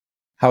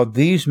how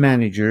these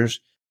managers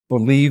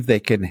believe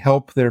they can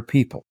help their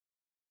people."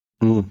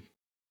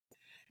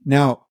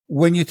 Now,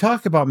 when you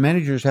talk about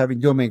managers having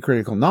domain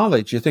critical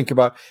knowledge, you think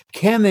about,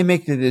 can they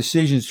make the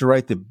decisions to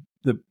write the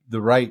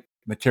right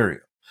material?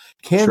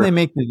 Can they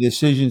make the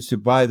decisions to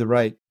buy the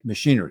right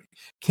machinery?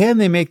 Can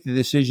they make the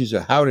decisions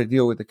of how to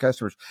deal with the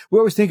customers? We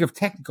always think of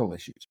technical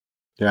issues.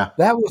 Yeah.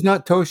 That was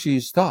not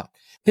Toshi's thought.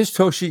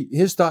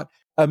 His thought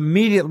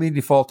immediately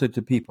defaulted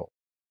to people.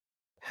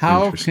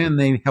 How can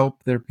they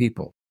help their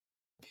people?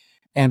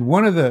 And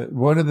one of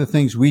the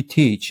things we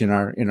teach in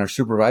our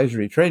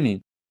supervisory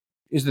training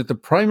is that the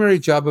primary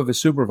job of a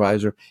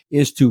supervisor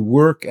is to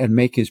work and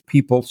make his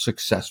people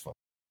successful.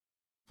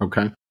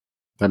 Okay.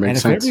 That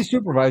makes sense. And if every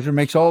supervisor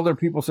makes all their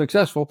people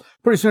successful,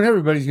 pretty soon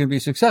everybody's going to be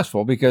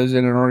successful because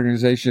in an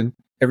organization,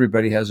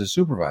 everybody has a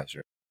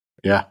supervisor.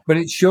 Yeah. But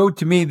it showed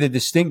to me the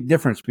distinct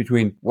difference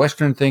between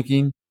Western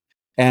thinking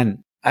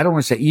and I don't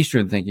want to say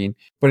Eastern thinking,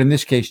 but in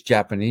this case,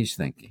 Japanese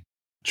thinking.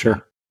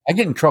 Sure. I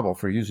get in trouble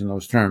for using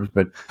those terms,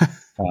 but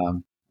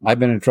I've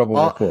been in trouble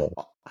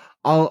before.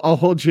 I'll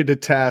hold you to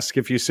task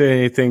if you say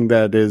anything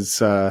that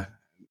is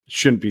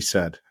shouldn't be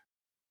said.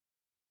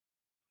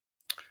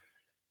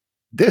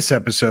 This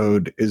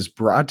episode is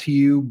brought to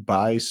you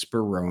by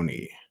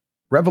Spironi.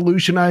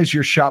 Revolutionize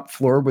your shop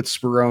floor with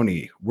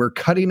Spironi, where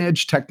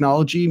cutting-edge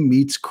technology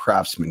meets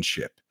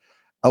craftsmanship.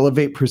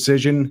 Elevate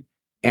precision,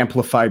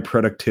 amplify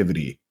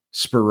productivity.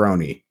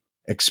 Spironi.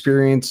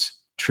 Experience,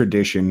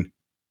 tradition,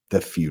 the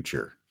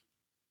future.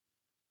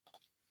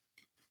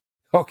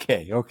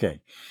 Okay.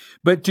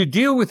 But to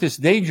deal with this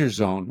danger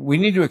zone, we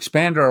need to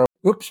expand our...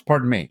 Oops,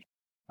 pardon me.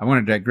 I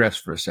want to digress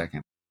for a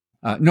second.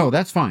 No,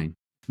 that's fine.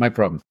 My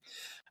problem.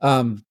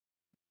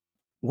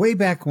 Way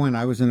back when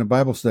I was in a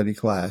Bible study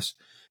class,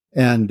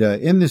 and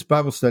in this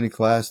Bible study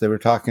class, they were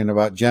talking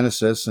about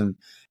Genesis and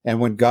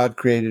when God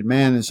created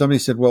man, and somebody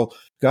said, well,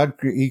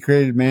 he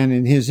created man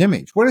in his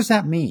image. What does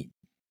that mean?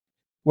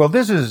 Well,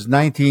 this is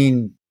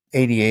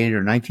 1988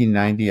 or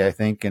 1990, I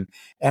think, and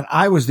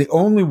I was the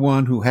only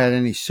one who had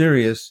any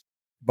serious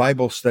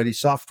Bible study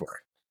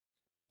software.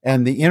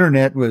 And the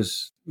internet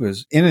was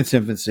in its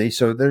infancy,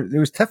 so it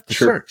was tough to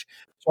search.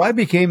 So I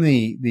became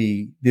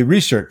the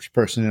research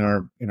person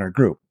in our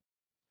group.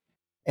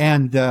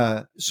 And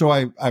so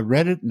I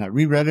read it and I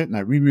reread it and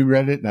I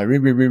reread it and I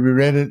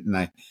reread it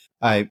and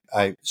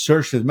I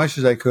searched as much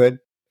as I could.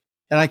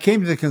 And I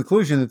came to the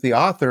conclusion that the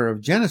author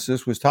of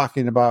Genesis was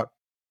talking about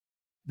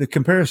the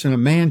comparison of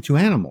man to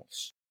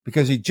animals,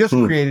 because he just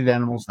created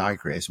animals. Now he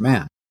creates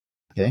man.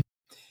 Okay.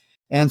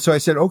 And so I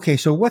said, okay,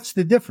 so what's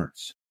the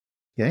difference?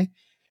 Okay.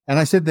 And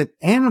I said that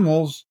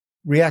animals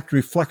react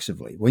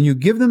reflexively. When you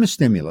give them a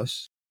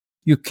stimulus,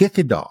 you kick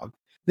a dog,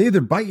 they either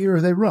bite you or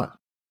they run.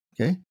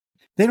 Okay.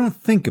 They don't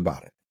think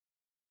about it.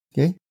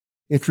 Okay.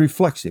 It's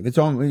reflexive. It's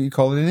only, you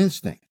call it an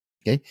instinct.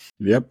 Okay.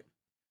 Yep.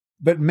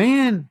 But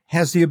man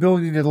has the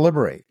ability to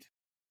deliberate.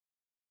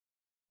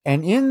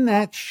 And in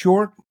that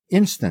short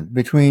instant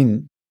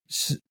between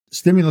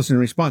stimulus and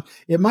response,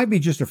 it might be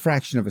just a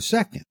fraction of a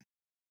second.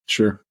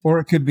 Sure. Or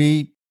it could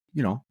be,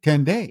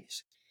 10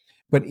 days.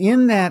 But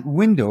in that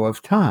window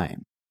of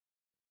time,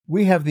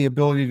 we have the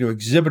ability to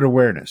exhibit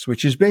awareness,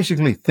 which is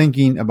basically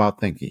thinking about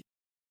thinking.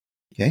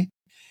 Okay.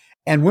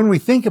 And when we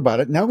think about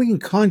it, now we can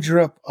conjure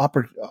up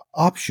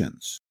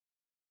options.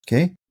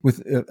 Okay.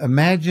 With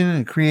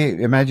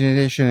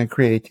imagination and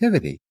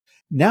creativity.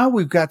 Now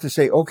we've got to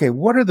say, okay,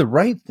 what are the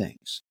right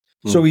things?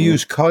 So we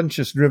use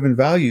conscious driven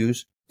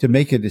values to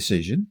make a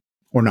decision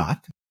or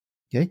not.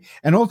 Okay.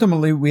 And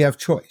ultimately we have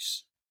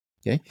choice.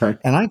 Okay. Right.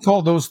 And I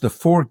call those the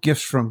 4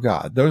 gifts from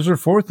God. Those are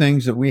 4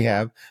 things that we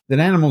have that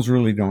animals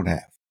really don't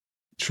have.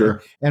 Sure.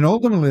 Okay? And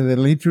ultimately they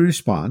lead to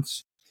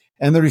response.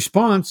 And the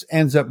response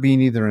ends up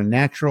being either a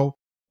natural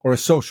or a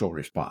social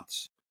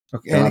response.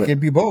 Okay. And it can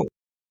be both.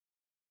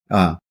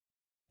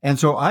 And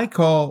so I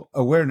call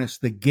awareness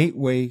the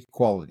gateway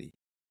quality.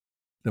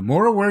 The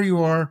more aware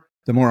you are,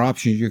 the more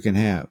options you can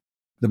have,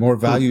 the more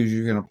values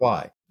you can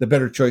apply, the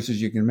better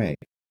choices you can make.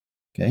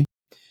 Okay.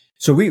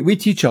 So we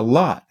teach a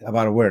lot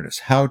about awareness,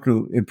 how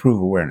to improve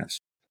awareness.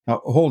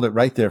 Now hold it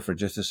right there for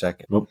just a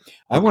second. Oh, okay.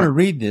 I want to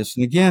read this.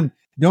 And again,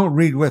 don't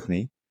read with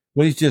me.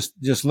 Please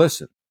just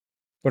listen.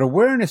 But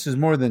awareness is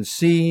more than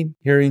seeing,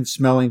 hearing,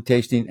 smelling,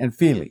 tasting, and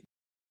feeling.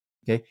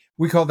 Okay.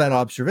 We call that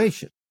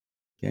observation.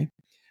 Okay.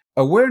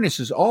 Awareness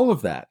is all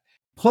of that,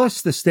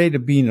 plus the state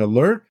of being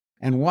alert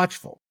and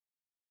watchful,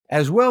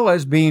 as well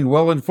as being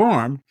well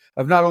informed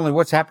of not only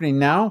what's happening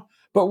now,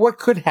 but what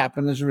could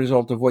happen as a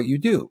result of what you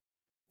do.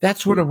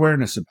 That's what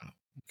awareness is about.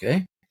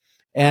 Okay.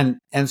 And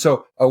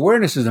so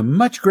awareness is a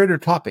much greater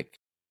topic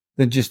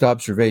than just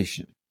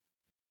observation.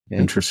 Okay?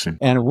 Interesting.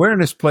 And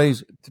awareness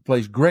plays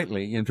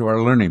greatly into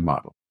our learning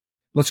model.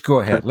 Let's go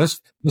ahead.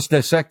 Let's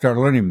dissect our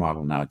learning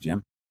model now,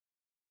 Jim.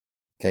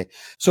 Okay.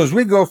 So as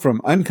we go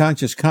from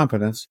unconscious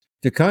competence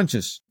to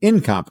conscious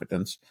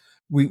incompetence,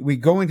 we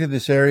go into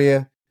this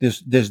area,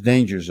 this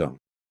danger zone.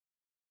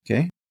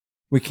 Okay.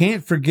 We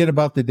can't forget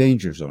about the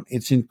danger zone.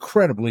 It's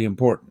incredibly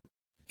important.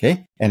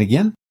 Okay. And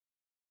again.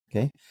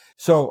 Okay.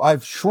 So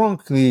I've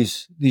shrunk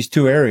these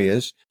 2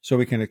 areas so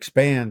we can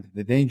expand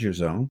the danger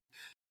zone.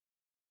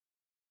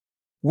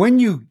 When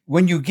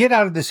you get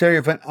out of this area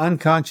of an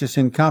unconscious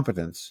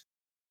incompetence,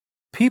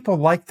 people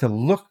like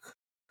to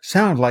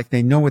sound like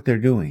they know what they're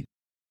doing.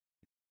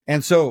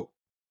 And so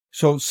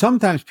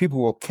sometimes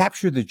people will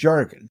capture the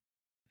jargon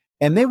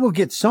and they will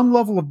get some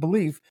level of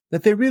belief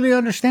that they really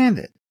understand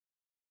it.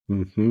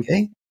 Mm-hmm.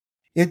 Okay.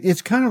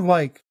 It's kind of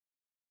like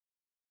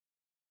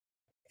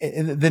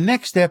the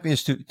next step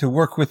is to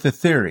work with the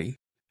theory.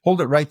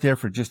 Hold it right there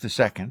for just a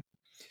second.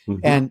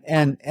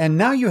 Mm-hmm. And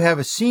now you have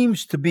a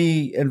seems to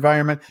be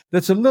environment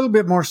that's a little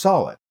bit more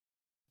solid.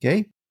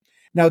 Okay.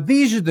 Now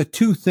these are the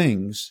 2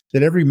 things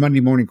that every Monday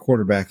morning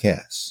quarterback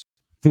has.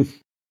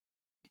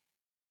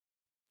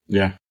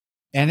 Yeah.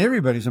 And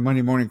everybody's a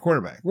Monday morning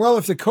quarterback. Well,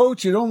 if the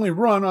coach had only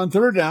run on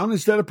 3rd down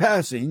instead of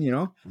passing,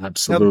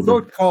 Absolutely. Now the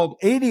coach called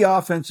 80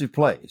 offensive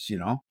plays,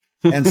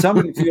 and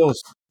somebody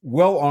feels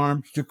well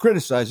armed to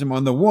criticize him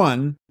on the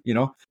one,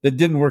 that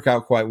didn't work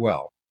out quite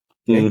well.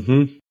 Okay.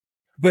 Mm-hmm.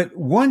 But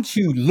once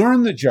you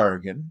learn the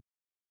jargon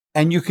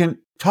and you can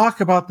talk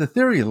about the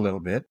theory a little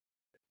bit,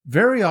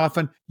 very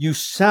often you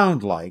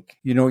sound like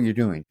you know what you're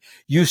doing.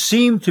 You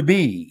seem to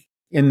be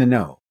in the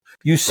know.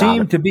 You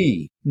seem to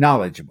be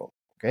knowledgeable.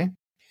 Okay.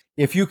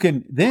 If you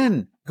can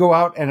then go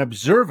out and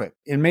observe it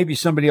in maybe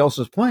somebody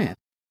else's plan,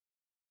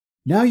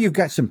 now you've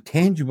got some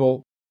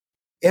tangible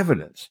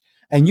evidence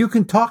and you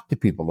can talk to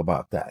people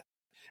about that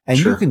and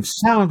you can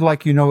sound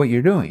like you know what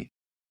you're doing.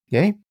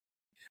 Okay.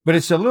 But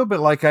it's a little bit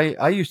like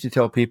I used to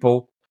tell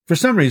people, for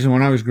some reason,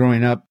 when I was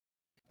growing up,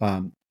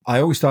 I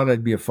always thought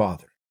I'd be a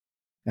father.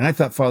 And I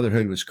thought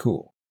fatherhood was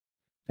cool.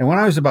 And when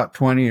I was about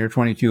 20 or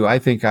 22, I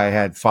think I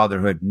had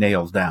fatherhood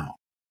nailed down.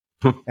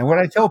 And what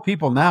I tell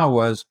people now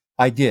was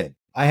I did.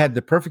 I had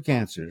the perfect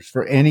answers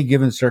for any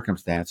given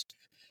circumstance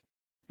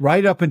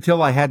right up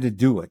until I had to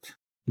do it.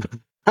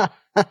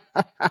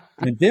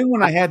 And then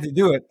when I had to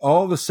do it,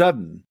 all of a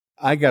sudden,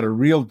 I got a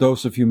real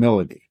dose of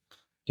humility.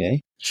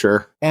 Okay.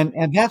 Sure. And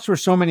that's where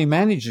so many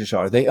managers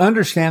are. They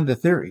understand the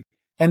theory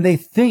and they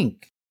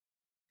think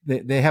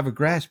that they have a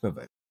grasp of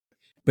it.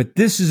 But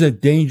this is a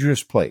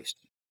dangerous place.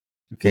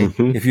 Okay.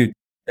 Mm-hmm. If you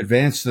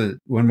advance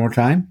one more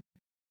time.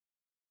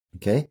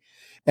 Okay.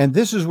 And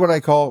this is what I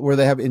call where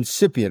they have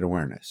incipient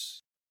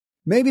awareness.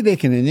 Maybe they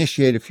can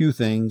initiate a few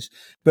things,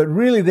 but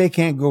really they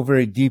can't go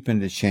very deep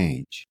into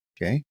change.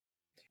 Okay.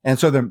 And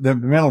so the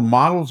mental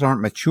models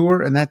aren't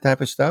mature and that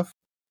type of stuff.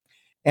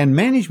 And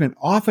management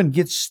often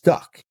gets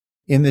stuck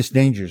in this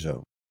danger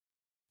zone.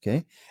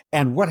 Okay.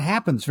 And what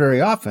happens very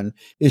often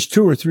is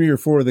 2 or 3 or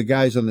 4 of the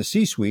guys on the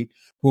C-suite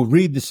will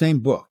read the same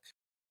book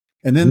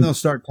and then they'll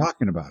start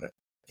talking about it.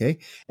 Okay.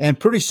 And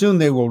pretty soon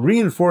they will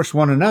reinforce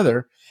one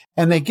another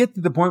and they get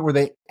to the point where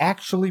they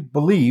actually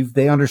believe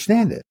they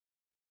understand it.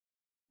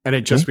 And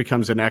it just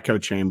becomes an echo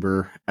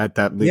chamber at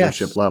that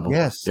leadership level.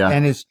 Yes. Yeah.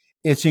 And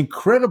it's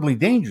incredibly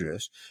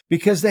dangerous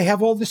because they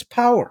have all this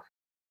power.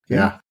 Okay?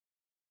 Yeah.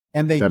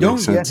 And they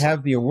don't yet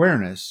have the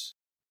awareness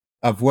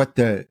of what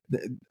the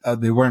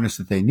awareness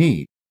that they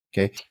need.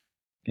 Okay.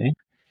 Okay.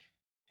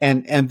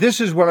 And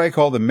this is what I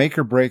call the make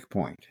or break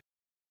point.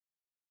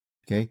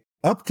 Okay.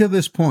 Up to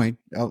this point,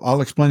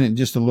 I'll explain it in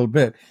just a little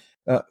bit.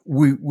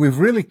 We've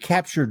really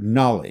captured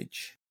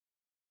knowledge.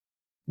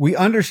 We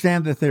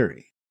understand the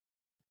theory,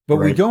 but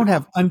we don't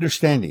have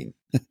understanding.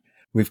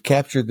 We've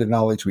captured the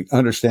knowledge. We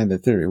understand the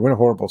theory. What a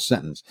horrible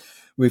sentence.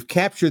 We've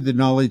captured the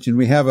knowledge and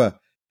we have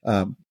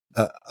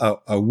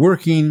a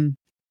working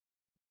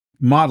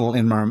model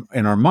in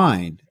our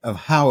mind of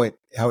how it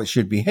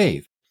should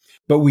behave,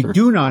 but we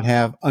do not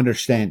have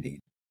understanding.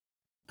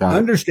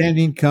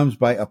 Understanding comes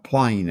by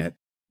applying it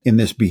in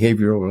this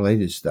behavioral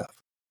related stuff.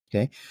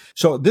 Okay.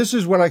 So this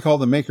is what I call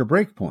the make or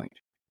break point.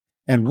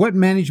 And what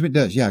management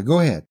does. Yeah, go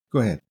ahead.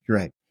 You're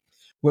right.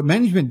 What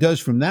management does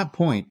from that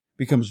point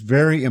becomes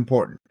very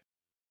important.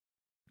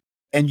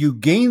 And you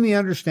gain the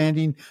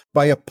understanding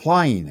by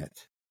applying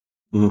it.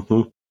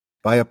 Mm-hmm.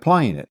 By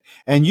applying it.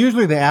 And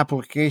usually the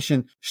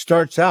application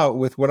starts out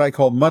with what I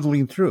call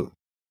muddling through.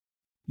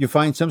 You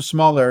find some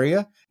small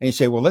area and you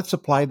say, well, let's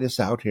apply this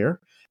out here,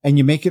 and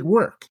you make it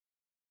work.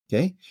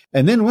 Okay.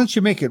 And then once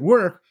you make it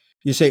work,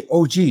 you say,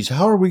 oh, geez,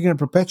 how are we going to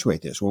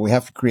perpetuate this? Well, we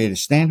have to create a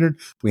standard.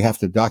 We have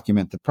to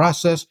document the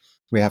process.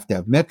 We have to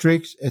have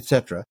metrics,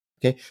 etc.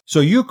 Okay. So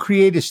you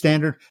create a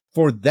standard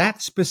for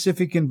that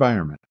specific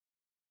environment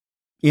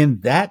in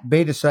that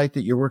beta site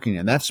that you're working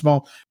in, that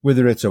small,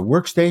 whether it's a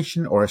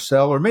workstation or a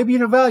cell or maybe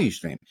in a value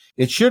stream.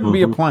 It shouldn't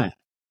be a plant.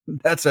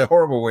 That's a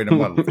horrible way to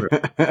muddle through.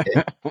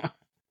 Okay?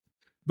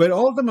 But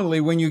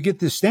ultimately, when you get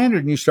this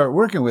standard and you start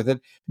working with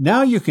it,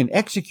 now you can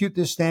execute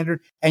this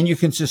standard and you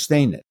can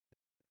sustain it.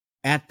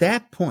 At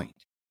that point,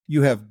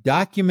 you have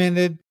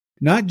documented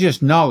not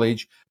just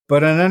knowledge,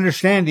 but an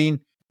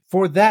understanding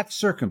for that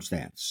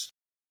circumstance.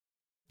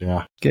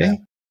 Yeah. Okay. Yeah.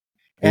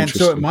 And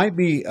so it might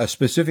be a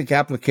specific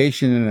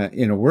application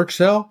in a work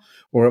cell,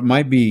 or it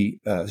might be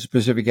a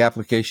specific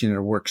application in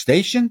a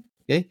workstation.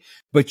 Okay.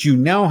 But you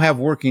now have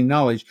working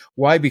knowledge.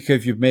 Why?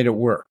 Because you've made it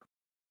work.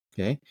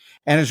 Okay.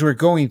 And as we're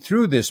going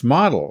through this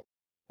model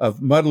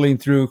of muddling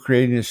through,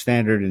 creating a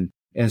standard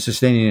and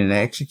sustaining and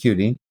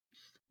executing,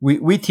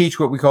 we teach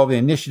what we call the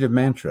initiative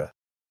mantra.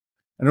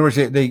 In other words,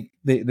 they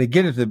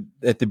get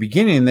at the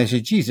beginning and they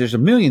say, geez, there's a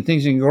million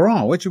things that can go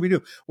wrong. What should we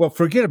do? Well,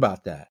 forget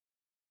about that.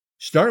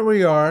 Start where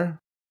you are,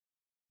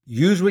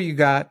 use what you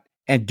got,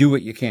 and do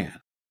what you can.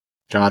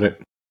 Got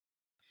it.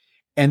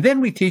 And then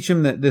we teach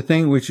them the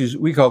thing which is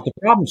we call it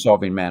the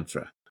problem-solving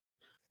mantra.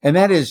 And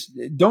that is,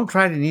 don't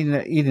try to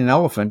eat an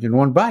elephant in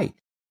one bite.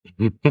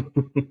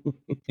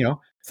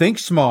 Think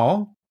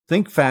small,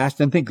 think fast,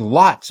 and think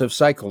lots of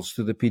cycles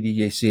through the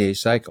PDCA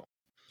cycle.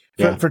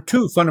 Yeah. For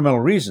 2 fundamental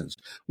reasons.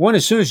 One,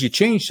 as soon as you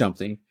change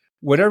something,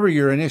 whatever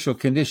your initial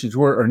conditions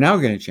were are now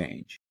going to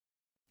change.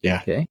 Yeah.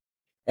 Okay.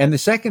 And the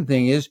second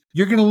thing is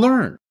you're going to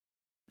learn.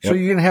 So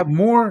you're going to have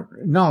more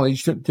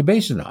knowledge to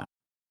base it on.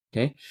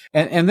 Okay.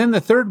 And then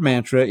the third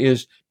mantra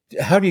is,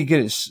 how do you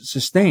get it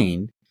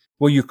sustained?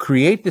 Well, you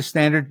create the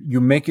standard,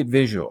 you make it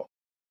visual.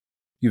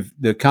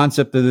 The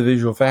concept of the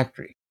visual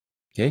factory.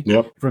 Okay.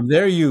 Yep. From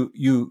there,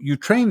 you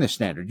train the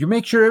standard. You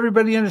make sure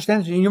everybody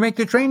understands it, and you make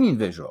the training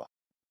visual.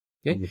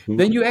 Okay. Mm-hmm.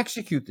 Then you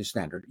execute the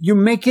standard. You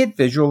make it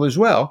visual as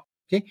well.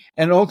 Okay.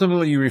 And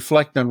ultimately you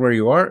reflect on where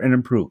you are and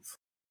improve.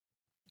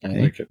 Okay?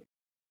 I like it.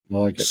 I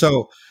like it.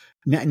 So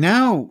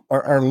now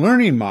our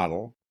learning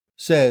model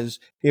says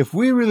if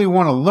we really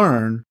want to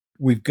learn,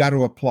 we've got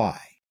to apply.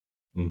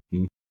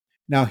 Mm-hmm.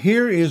 Now,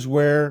 here is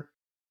where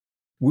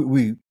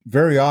we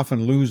very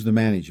often lose the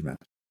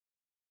management.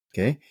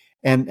 Okay.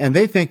 And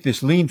they think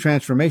this lean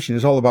transformation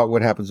is all about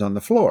what happens on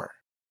the floor.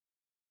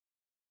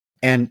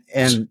 And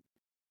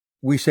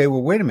we say,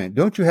 well, wait a minute.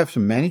 Don't you have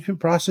some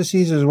management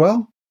processes as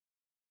well?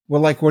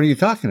 Well, like, what are you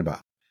talking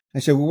about? I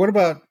said, well, what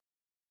about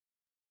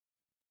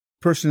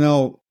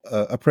personnel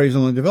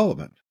appraisal and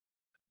development?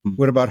 Mm-hmm.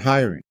 What about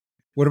hiring?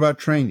 What about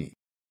training?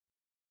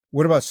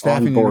 What about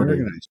staffing and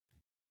organizing?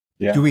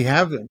 Yeah. Do we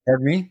have that?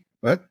 Pardon me?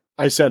 What?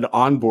 I said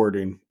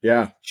onboarding.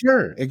 Yeah.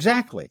 Sure,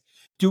 exactly.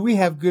 Do we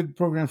have good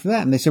programs for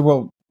that? And they said,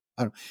 well,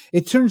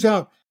 it turns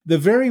out the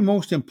very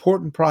most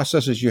important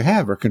processes you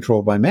have are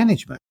controlled by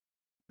management.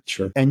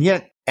 Sure. And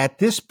yet, at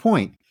this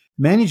point,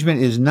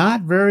 management is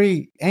not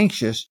very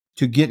anxious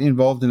to get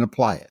involved and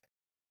apply it.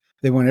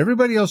 They want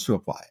everybody else to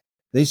apply it.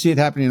 They see it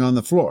happening on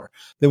the floor.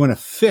 They want to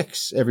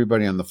fix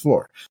everybody on the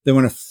floor. They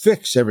want to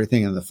fix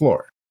everything on the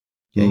floor.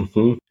 Okay?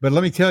 Mm-hmm. But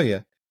let me tell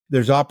you,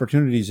 there's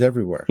opportunities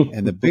everywhere,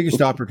 and the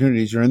biggest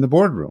opportunities are in the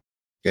boardroom.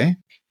 Okay.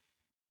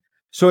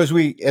 So as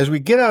we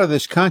get out of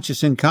this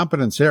conscious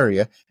incompetence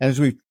area, and as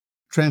we've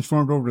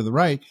transformed over to the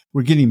right,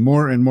 we're getting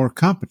more and more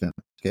competent.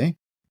 Okay.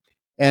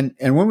 And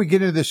when we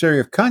get into this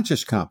area of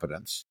conscious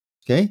competence,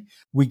 okay,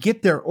 we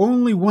get there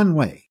only one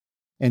way.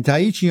 And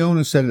Taiichi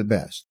Ohno said it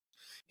best.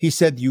 He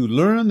said, you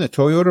learn the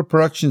Toyota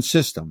production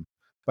system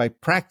by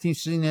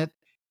practicing it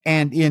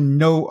and in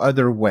no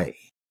other way.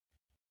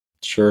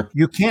 Sure.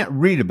 You can't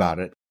read about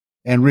it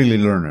and really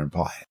learn and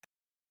apply it.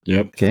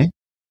 Yep. Okay.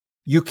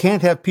 You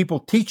can't have people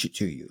teach it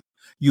to you.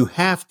 You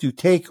have to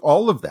take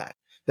all of that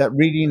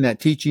reading, that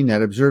teaching,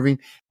 that observing,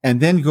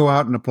 and then go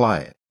out and apply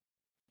it.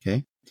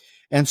 Okay.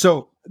 And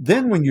so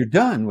then when you're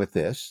done with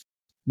this,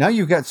 now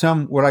you've got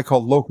some, what I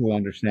call local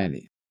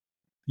understanding.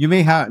 You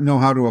may know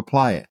how to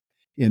apply it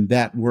in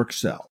that work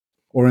cell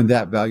or in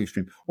that value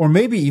stream, or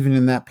maybe even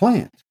in that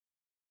plant.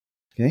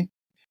 Okay.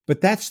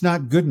 But that's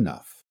not good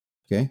enough.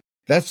 Okay.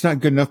 That's not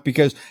good enough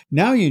because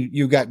now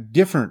you've got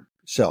different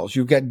cells.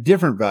 You've got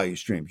different value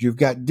streams. You've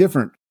got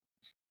different,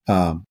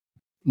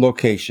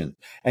 locations,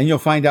 and you'll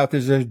find out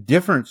there's a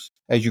difference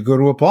as you go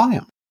to apply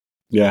them.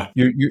 Yeah.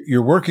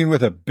 You're working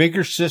with a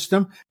bigger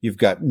system. You've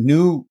got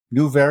new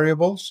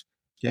variables.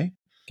 Okay.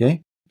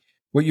 Okay.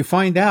 What you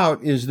find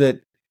out is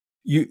that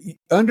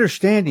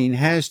understanding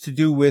has to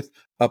do with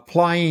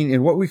applying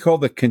in what we call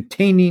the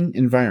containing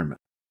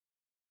environment.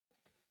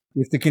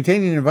 If the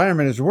containing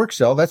environment is a work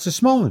cell, that's a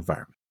small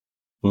environment.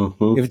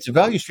 Mm-hmm. If it's a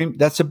value stream,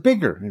 that's a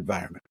bigger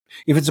environment.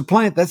 If it's a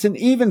plant, that's an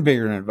even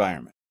bigger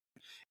environment.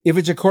 If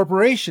it's a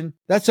corporation,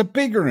 that's a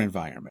bigger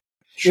environment.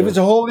 Sure. If it's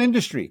a whole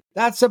industry,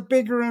 that's a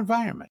bigger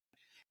environment.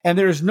 And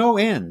there's no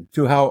end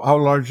to how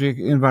large the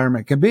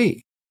environment can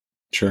be.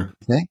 Sure.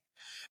 Okay.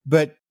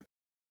 But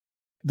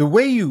the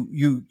way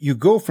you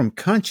go from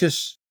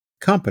conscious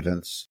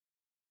competence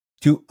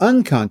to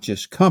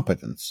unconscious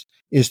competence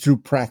is through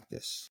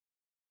practice.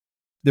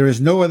 There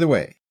is no other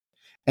way.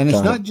 And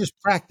it's not just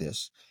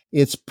practice.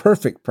 It's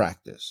perfect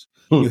practice.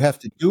 You have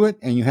to do it,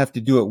 and you have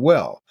to do it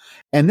well.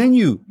 And then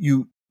you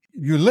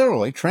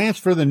literally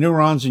transfer the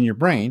neurons in your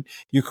brain.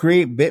 You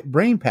create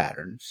brain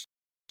patterns.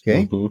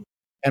 Okay. Mm-hmm.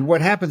 And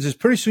what happens is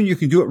pretty soon you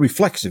can do it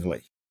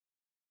reflexively.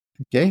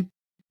 Okay.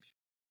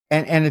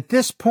 And at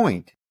this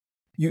point,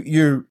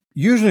 you're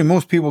usually,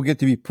 most people get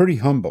to be pretty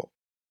humble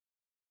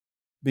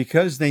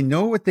because they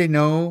know what they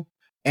know.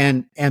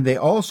 And they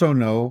also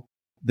know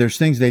there's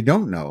things they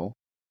don't know.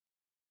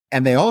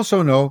 And they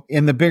also know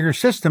in the bigger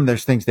system,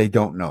 there's things they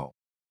don't know.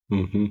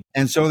 Mm-hmm.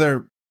 And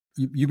so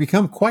you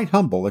become quite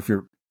humble if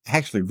you're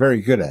actually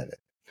very good at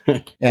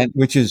it, and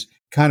which is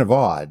kind of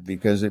odd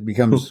because it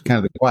becomes kind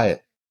of the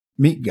quiet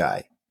meat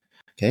guy.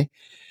 Okay.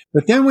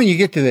 But then when you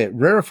get to the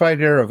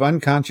rarefied air of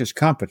unconscious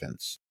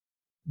competence,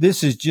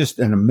 this is just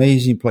an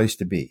amazing place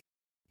to be.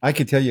 I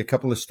could tell you a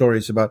couple of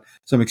stories about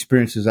some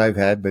experiences I've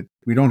had, but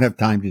we don't have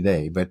time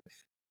today. But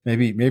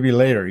maybe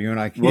later you and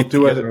I can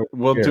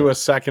we'll do a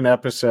second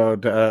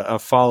episode, a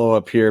follow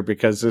up here,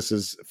 because this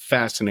is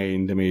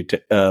fascinating to me,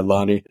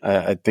 Lonnie.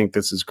 I think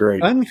this is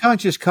great.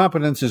 Unconscious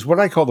competence is what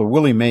I call the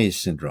Willie Mays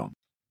syndrome.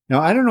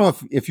 Now, I don't know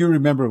if you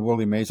remember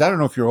Willie Mays. I don't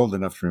know if you're old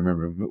enough to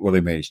remember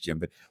Willie Mays, Jim,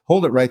 but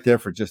hold it right there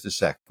for just a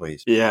sec,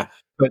 please. Yeah.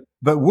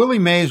 But Willie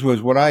Mays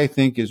was what I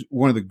think is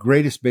one of the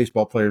greatest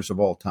baseball players of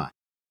all time.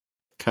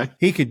 Okay.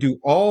 He could do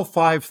all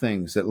five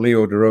things that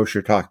Leo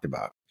DeRocher talked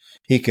about.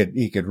 He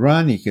could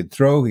run, he could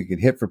throw, he could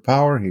hit for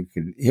power, he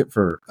could hit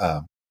for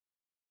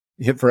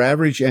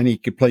average, and he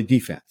could play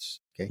defense.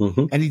 Okay.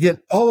 Mm-hmm. And he did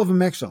all of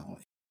them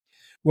excellently.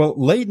 Well,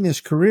 late in his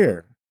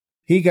career,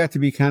 he got to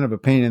be kind of a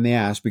pain in the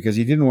ass because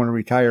he didn't want to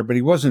retire, but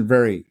he wasn't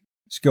very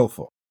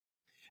skillful.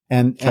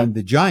 And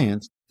the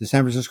Giants, the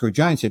San Francisco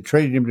Giants, had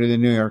traded him to the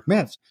New York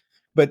Mets,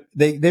 but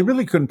they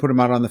really couldn't put him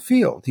out on the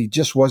field. He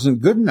just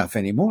wasn't good enough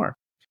anymore.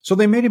 So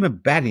they made him a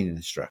batting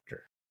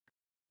instructor.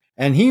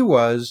 And he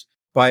was,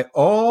 by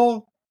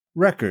all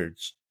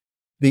records,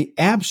 the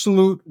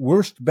absolute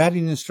worst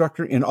batting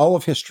instructor in all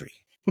of history.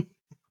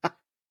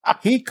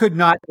 He could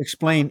not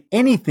explain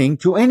anything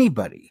to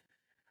anybody.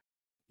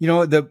 You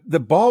know, the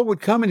ball would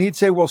come and he'd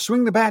say, well,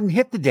 swing the bat and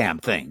hit the damn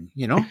thing,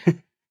 you know?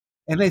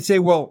 And they'd say,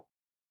 well,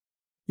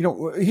 you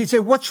know, he'd say,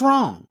 what's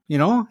wrong? You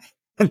know?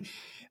 And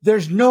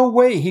there's no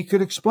way he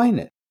could explain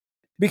it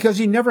because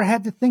he never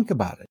had to think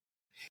about it.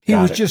 He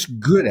was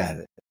just good at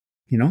it,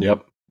 you know?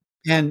 Yep.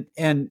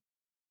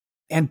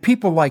 And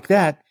people like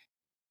that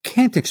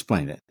can't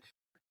explain it.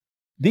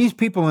 These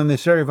people in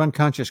this area of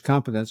unconscious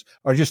competence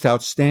are just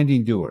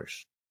outstanding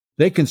doers.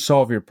 They can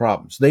solve your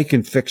problems. They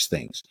can fix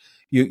things.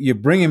 You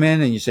bring them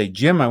in and you say,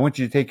 Jim, I want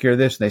you to take care of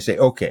this. And they say,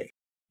 okay,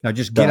 now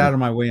just get out of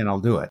my way and I'll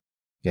do it.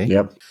 Okay.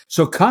 Yep.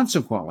 So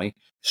consequently,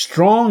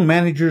 strong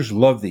managers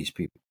love these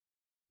people.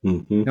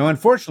 Mm-hmm. Now,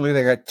 unfortunately,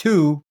 they got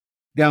two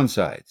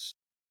downsides.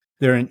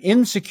 They're an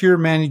insecure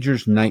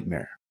manager's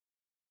nightmare.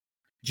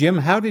 Jim,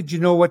 how did you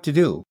know what to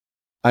do?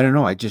 I don't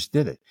know. I just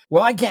did it.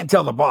 Well, I can't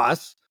tell the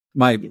boss.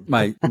 My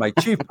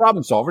chief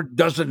problem solver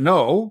doesn't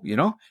know, you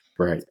know?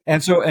 Right.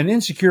 And so an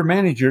insecure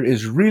manager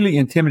is really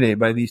intimidated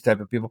by these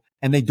type of people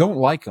and they don't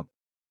like them.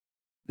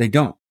 They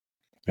don't.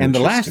 And the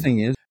last thing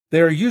is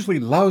they're usually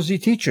lousy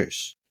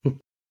teachers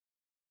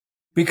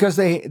because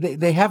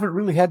they haven't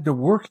really had to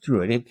work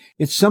through it.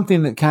 It's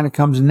something that kind of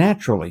comes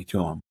naturally to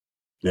them.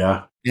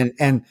 Yeah.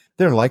 And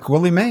they're like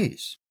Willie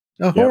Mays,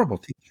 a horrible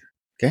teacher.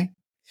 Okay.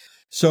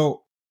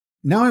 So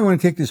now I want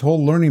to take this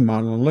whole learning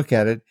model and look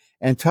at it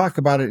and talk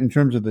about it in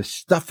terms of the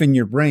stuff in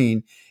your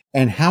brain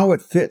and how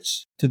it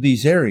fits to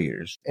these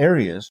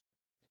areas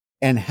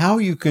and how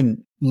you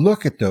can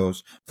look at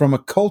those from a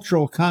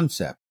cultural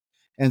concept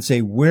and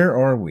say, where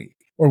are we?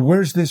 Or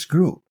where's this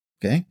group?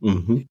 Okay.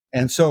 Mm-hmm.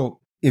 And so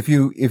if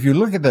you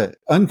look at the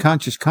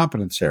unconscious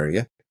competence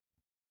area,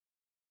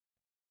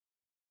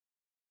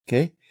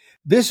 okay,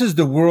 this is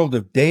the world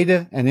of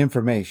data and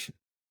information.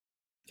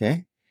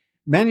 Okay.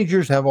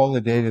 Managers have all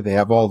the data. They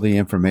have all the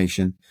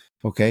information.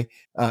 Okay.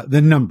 The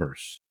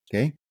numbers.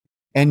 Okay.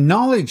 And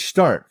knowledge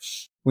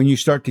starts when you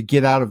start to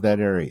get out of that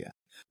area.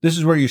 This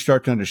is where you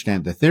start to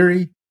understand the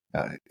theory.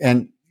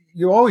 And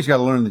you always got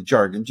to learn the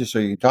jargon just so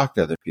you can talk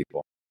to other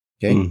people.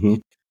 Okay. Mm-hmm.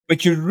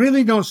 But you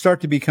really don't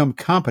start to become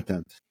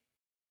competent.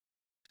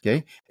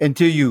 Okay.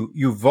 Until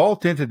you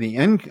vault into the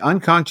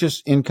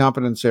unconscious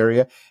incompetence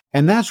area.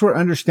 And that's where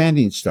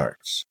understanding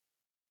starts.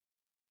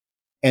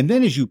 And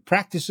then as you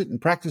practice it and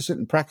practice it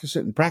and practice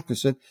it and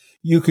practice it,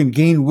 you can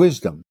gain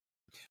wisdom.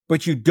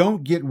 But you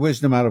don't get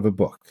wisdom out of a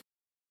book.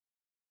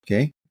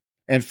 Okay.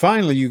 And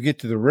finally, you get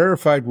to the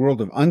rarefied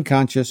world of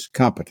unconscious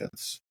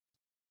competence.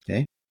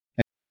 Okay.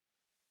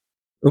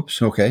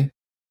 Oops. Okay.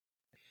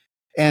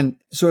 And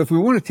so if we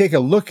want to take a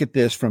look at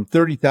this from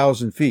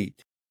 30,000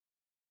 feet,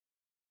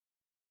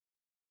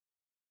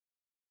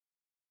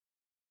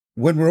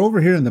 when we're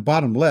over here in the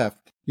bottom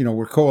left, you know,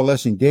 we're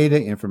coalescing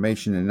data,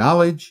 information, and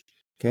knowledge.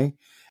 Okay.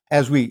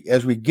 As we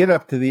get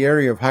up to the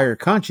area of higher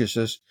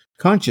consciousness,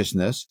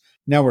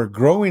 now we're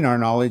growing our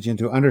knowledge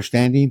into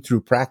understanding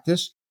through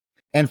practice.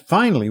 And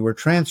finally, we're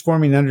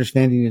transforming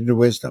understanding into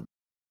wisdom.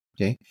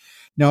 Okay.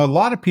 Now, a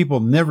lot of people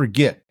never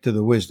get to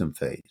the wisdom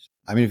phase.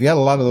 I mean, if you had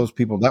a lot of those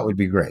people, that would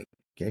be great.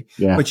 Okay.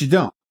 Yeah. But you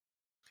don't.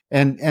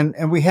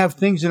 And we have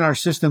things in our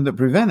system that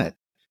prevent it.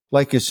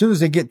 Like as soon as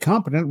they get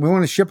competent, we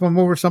want to ship them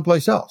over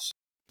someplace else.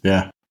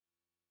 Yeah.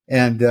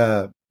 And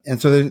so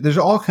there's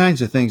all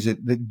kinds of things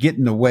that get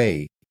in the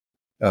way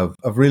of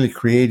really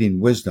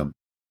creating wisdom.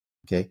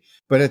 Okay.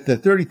 But at the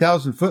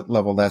 30,000 foot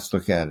level, let's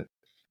look at it.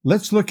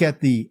 Let's look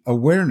at the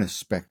awareness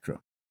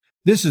spectrum.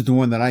 This is the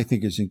one that I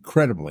think is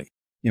incredibly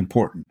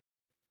important.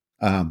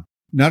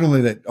 Not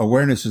only that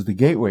awareness is the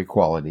gateway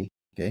quality,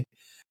 okay,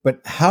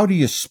 but how do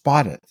you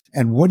spot it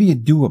and what do you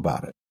do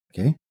about it?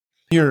 Okay.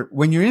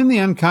 When you're in the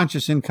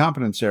unconscious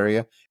incompetence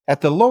area,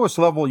 at the lowest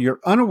level, you're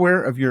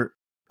unaware of your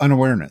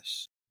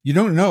unawareness. You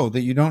don't know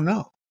that you don't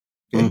know.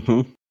 Okay?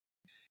 Mm-hmm.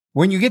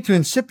 When you get to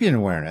incipient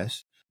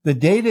awareness, the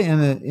data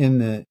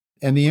and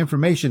the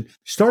information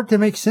start to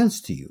make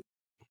sense to you.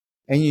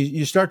 And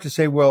you start to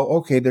say, well,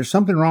 okay, there's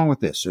something wrong with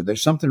this, or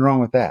there's something wrong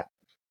with that.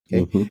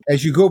 Okay. Mm-hmm.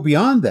 As you go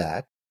beyond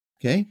that,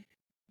 okay,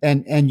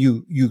 and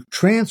you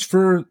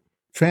transform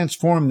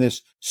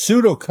this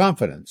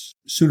pseudo-competence,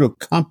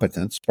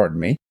 pardon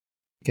me.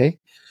 Okay.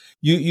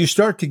 You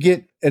start to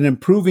get an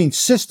improving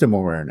system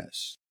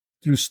awareness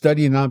through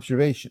study and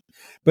observation.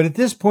 But at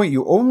this point,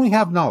 you only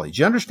have knowledge.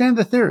 You understand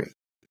the theory.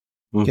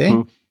 Okay.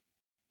 Mm-hmm.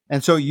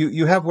 And so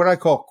you have what I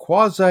call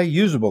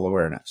quasi-usable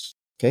awareness.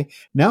 Okay.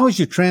 Now, as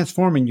you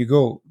transform and you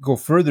go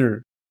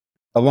further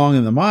along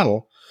in the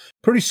model,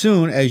 pretty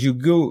soon as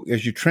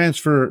you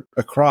transfer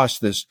across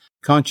this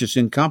conscious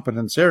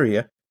incompetence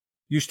area,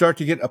 you start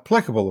to get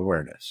applicable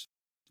awareness.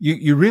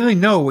 You really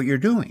know what you're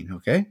doing.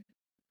 Okay.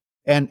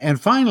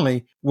 And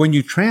finally, when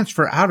you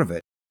transfer out of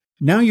it,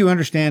 now you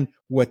understand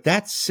what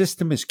that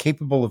system is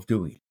capable of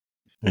doing.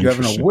 You have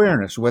an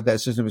awareness of what that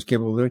system is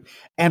capable of doing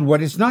and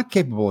what it's not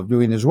capable of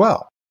doing as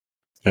well.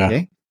 Yeah.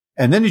 Okay.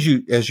 And then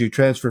as you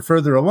transfer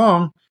further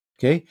along,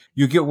 okay,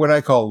 you get what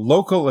I call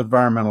local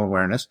environmental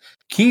awareness.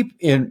 Keep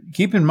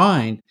in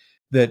mind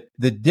that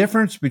the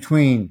difference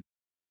between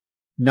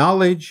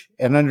knowledge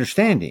and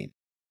understanding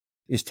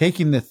is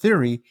taking the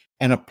theory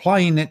and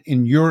applying it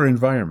in your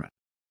environment.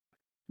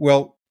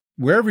 Well,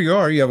 wherever you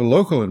are, you have a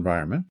local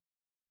environment,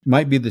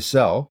 might be the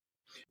cell.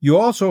 You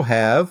also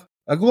have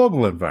a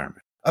global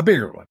environment, a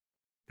bigger one.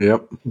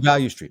 Yep.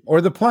 Value stream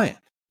or the plant.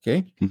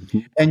 Okay. Mm-hmm.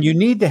 And you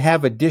need to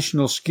have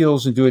additional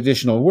skills and do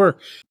additional work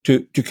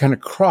to kind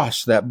of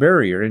cross that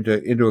barrier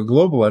into a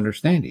global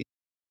understanding.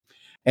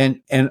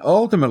 And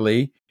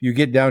ultimately you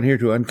get down here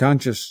to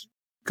unconscious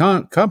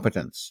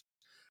competence,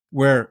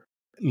 where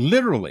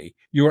literally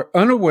you are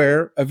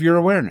unaware of your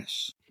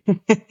awareness.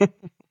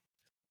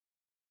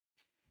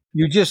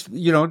 You just,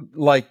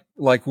 like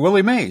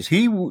Willie Mays,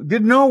 he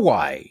didn't know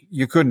why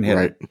you couldn't hit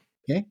it.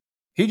 Okay.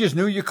 He just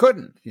knew you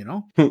couldn't,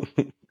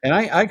 And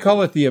I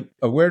call it the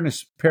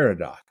awareness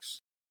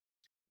paradox,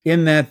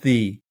 in that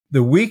the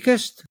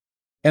weakest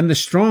and the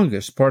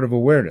strongest part of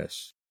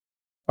awareness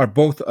are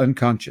both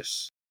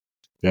unconscious.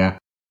 Yeah.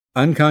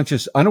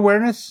 Unconscious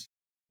unawareness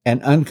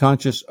and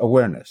unconscious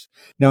awareness.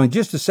 Now, in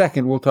just a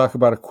second, we'll talk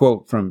about a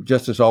quote from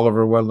Justice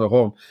Oliver Wendell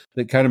Holmes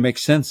that kind of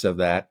makes sense of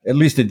that. At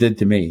least it did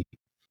to me.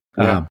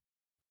 Yeah.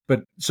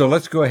 But so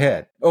let's go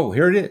ahead. Oh,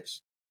 here it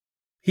is.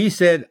 He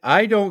said,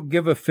 "I don't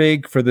give a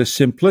fig for the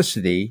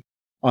simplicity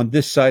on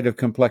this side of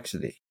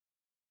complexity,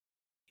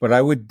 but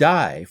I would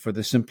die for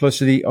the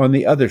simplicity on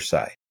the other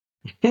side."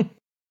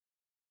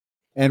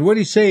 And what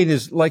he's saying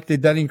is like the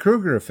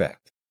Dunning-Kruger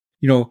effect.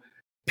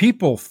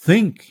 People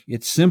think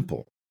it's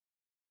simple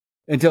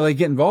until they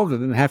get involved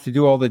with it and have to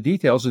do all the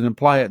details and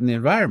apply it in the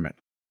environment.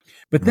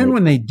 But then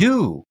when they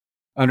do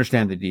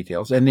understand the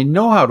details and they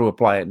know how to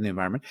apply it in the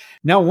environment,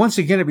 now once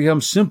again it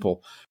becomes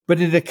simple, but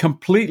at a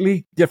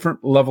completely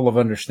different level of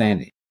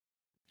understanding.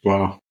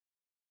 Wow.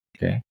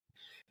 Okay.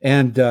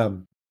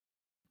 And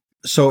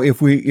so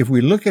if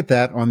we look at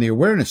that on the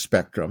awareness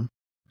spectrum,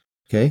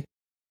 okay,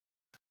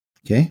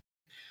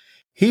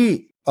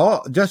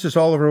 Justice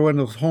Oliver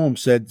Wendell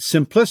Holmes said,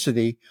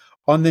 simplicity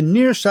on the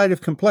near side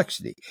of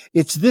complexity.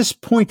 It's this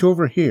point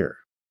over here,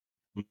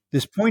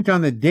 this point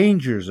on the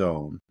danger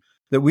zone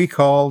that we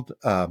called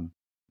the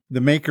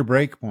make or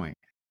break point.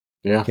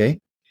 Yeah. Okay.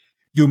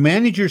 Do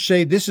managers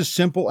say this is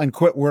simple and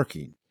quit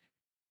working?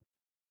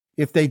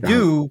 If they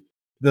do,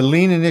 the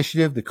lean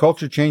initiative, the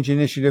culture change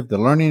initiative, the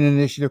learning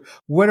initiative,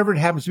 whatever it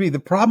happens to be, the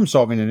problem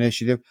solving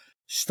initiative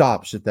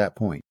stops at that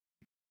point.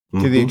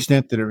 To the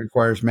extent that it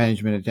requires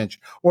management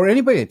attention or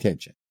anybody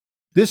attention.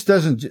 This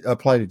doesn't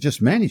apply to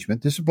just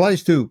management. This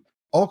applies to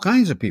all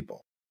kinds of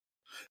people.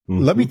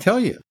 Let me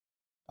tell you,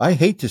 I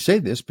hate to say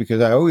this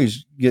because I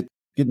always get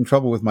in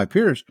trouble with my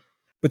peers,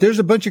 but there's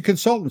a bunch of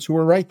consultants who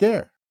are right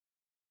there.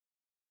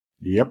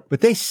 Yep.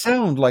 But they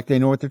sound like they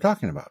know what they're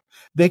talking about.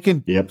 They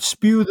can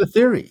spew the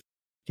theory.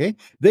 Okay.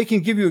 They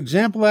can give you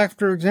example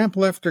after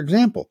example after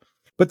example.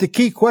 But the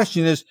key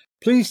question is,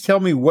 please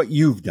tell me what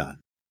you've done.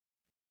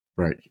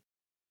 Right.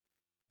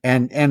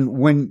 And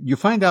when you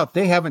find out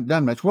they haven't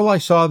done much, well, I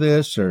saw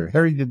this or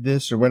Harry did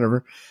this or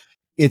whatever,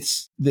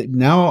 it's that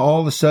now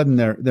all of a sudden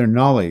their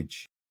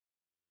knowledge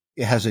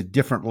has a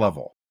different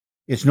level.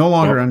 It's no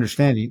longer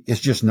understanding. It's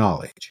just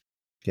knowledge.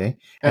 Okay.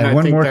 And I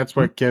think that's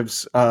what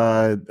gives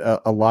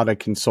a lot of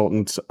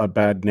consultants a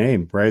bad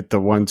name, right?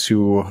 The ones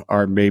who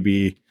are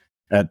maybe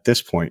at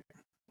this point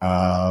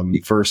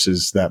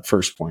versus that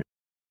first point.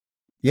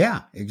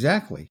 Yeah,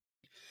 exactly.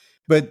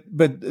 But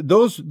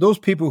those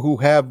people who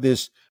have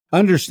this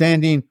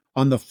understanding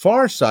on the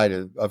far side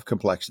of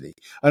complexity.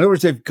 In other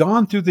words, they've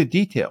gone through the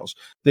details.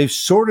 They've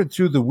sorted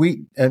through the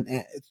wheat and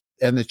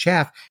the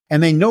chaff,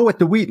 and they know what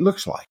the wheat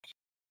looks like.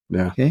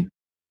 Yeah. Okay.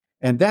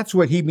 And that's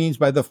what he means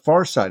by the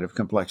far side of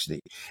complexity.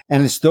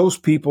 And it's those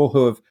people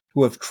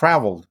who have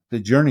traveled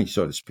the journey,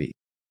 so to speak.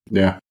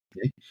 Yeah.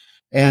 Okay?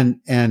 And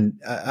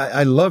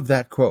I love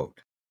that quote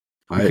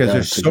because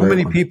there's so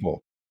many people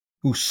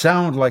who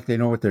sound like they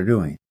know what they're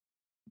doing.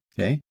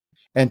 Okay.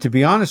 And to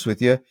be honest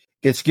with you,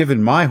 it's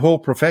given my whole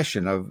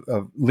profession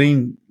of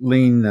lean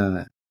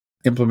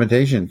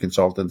implementation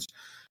consultants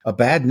a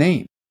bad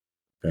name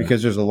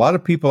because there's a lot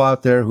of people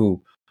out there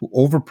who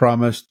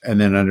overpromised and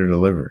then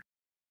underdelivered.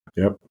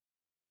 Yep,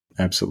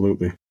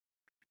 absolutely.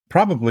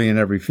 Probably in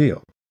every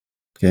field.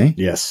 Okay.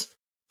 Yes.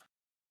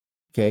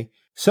 Okay.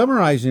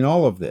 Summarizing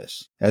all of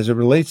this as it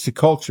relates to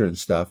culture and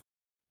stuff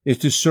is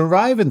to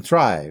survive and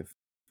thrive.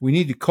 We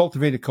need to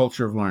cultivate a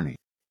culture of learning.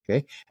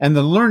 Okay. And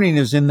the learning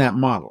is in that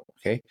model.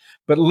 Okay.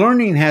 But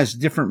learning has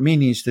different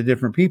meanings to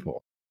different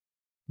people.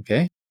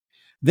 Okay.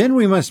 Then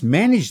we must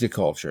manage the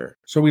culture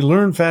so we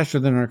learn faster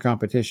than our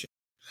competition.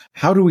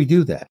 How do we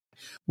do that?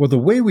 Well, the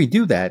way we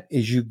do that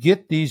is you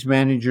get these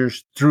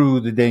managers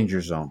through the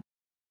danger zone.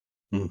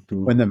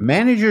 Mm-hmm. When the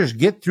managers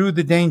get through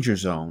the danger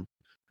zone,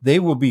 they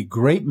will be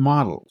great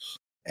models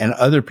and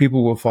other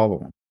people will follow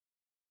them.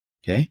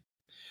 Okay.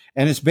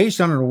 And it's based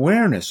on an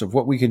awareness of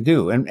what we can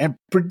do and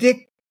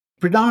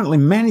predominantly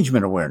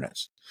management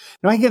awareness.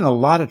 Now, I get in a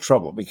lot of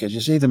trouble because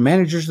you say the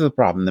managers are the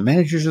problem, the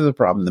managers are the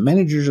problem, the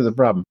managers are the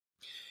problem.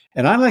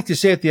 And I like to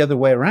say it the other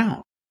way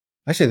around.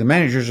 I say the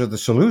managers are the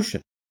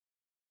solution.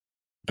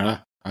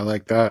 I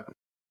like that.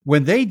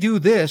 When they do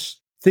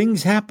this,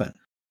 things happen.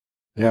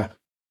 Yeah.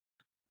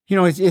 You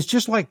know, it's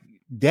just like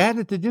dad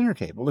at the dinner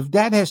table. If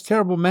dad has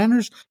terrible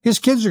manners, his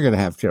kids are going to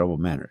have terrible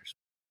manners.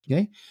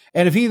 Okay.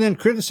 And if he then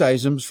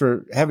criticizes them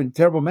for having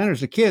terrible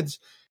manners, the kids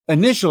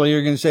initially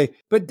are going to say,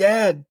 but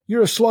dad,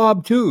 you're a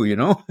slob too, you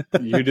know?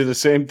 You do the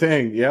same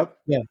thing. Yep.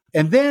 Yeah.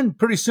 And then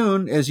pretty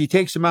soon, as he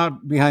takes them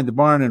out behind the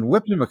barn and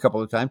whips them a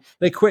couple of times,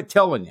 they quit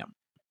telling him.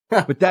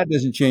 But that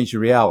doesn't change the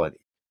reality.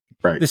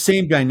 Right. The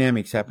same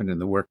dynamics happen in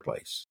the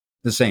workplace.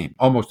 The same,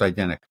 almost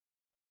identical.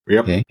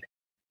 Yep. Okay.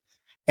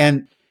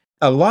 And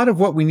a lot of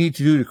what we need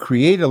to do to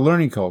create a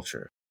learning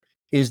culture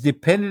is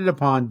dependent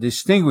upon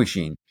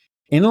distinguishing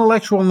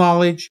intellectual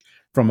knowledge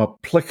from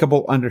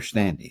applicable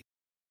understanding.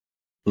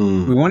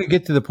 We want to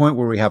get to the point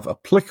where we have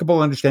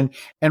applicable understanding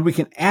and we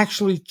can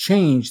actually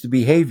change the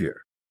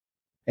behavior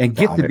and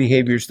get the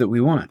behaviors that we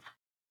want.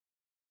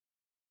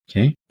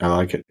 Okay. I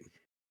like it.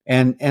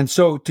 And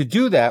so to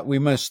do that, we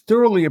must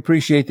thoroughly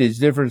appreciate these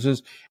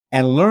differences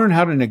and learn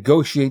how to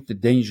negotiate the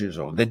danger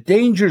zone. The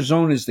danger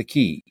zone is the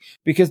key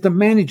because the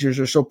managers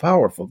are so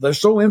powerful. They're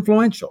so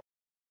influential.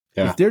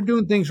 Yeah. If they're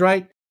doing things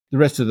right, the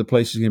rest of the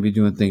place is going to be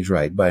doing things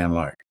right by and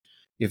large.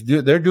 If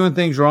they're doing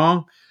things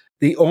wrong,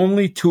 the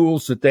only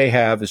tools that they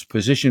have is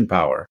position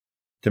power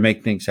to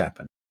make things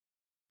happen.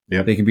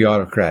 Yep. They can be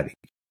autocratic.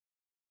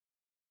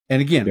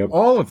 And again,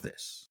 all of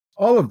this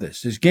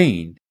is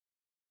gained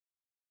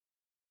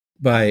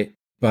by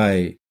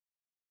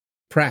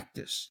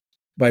practice,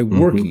 by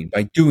working,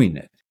 by doing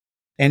it,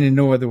 and in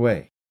no other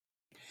way.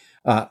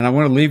 And I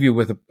want to leave you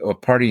with a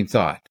parting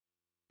thought.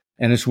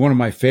 And it's one of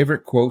my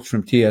favorite quotes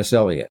from T.S.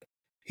 Eliot.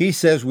 He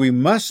says, we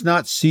must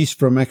not cease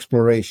from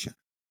exploration.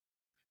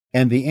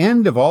 And the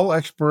end of all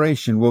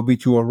exploration will be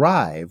to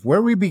arrive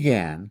where we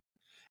began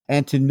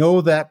and to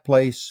know that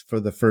place for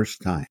the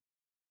first time.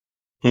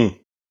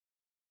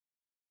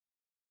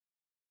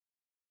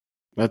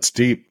 That's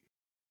deep.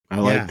 I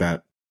like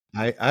that.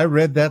 I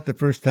read that the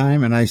first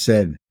time and I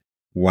said,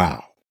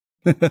 wow.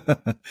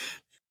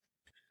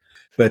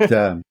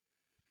 But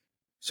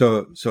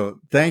so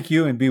thank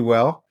you and be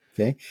well.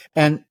 Okay.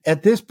 And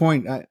at this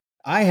point,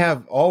 I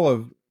have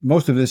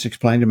most of this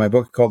explained in my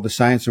book called The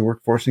Science of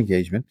Workforce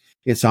Engagement.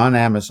 It's on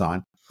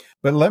Amazon.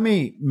 But let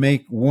me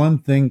make one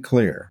thing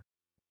clear.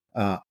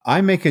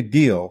 I make a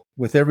deal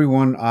with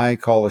everyone I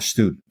call a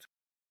student.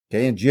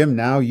 Okay. And Jim,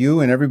 now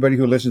you and everybody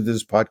who listens to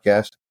this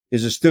podcast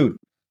is a student.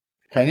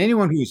 And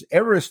anyone who's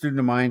ever a student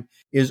of mine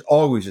is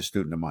always a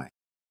student of mine.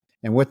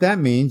 And what that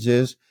means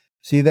is,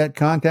 see that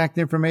contact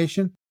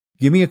information?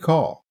 Give me a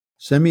call.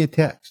 Send me a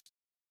text.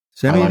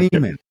 Send me an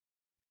email.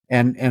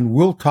 And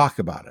we'll talk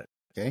about it.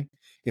 Okay.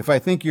 If I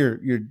think you're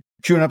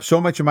chewing up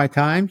so much of my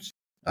times,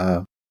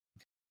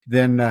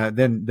 then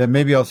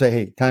maybe I'll say,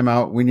 hey, time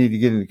out. We need to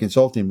get into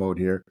consulting mode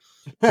here.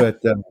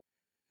 But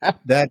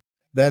that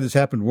has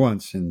happened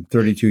once in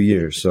 32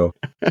 years. So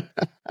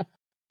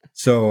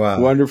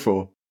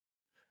wonderful.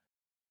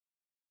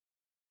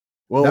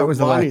 Well, that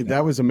was Lonnie,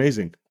 that was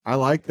amazing. I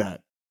like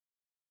that.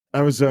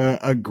 That was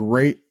a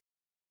great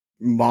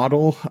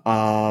model,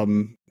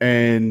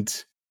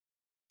 and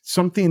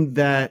something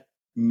that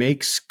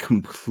makes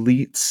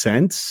complete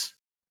sense.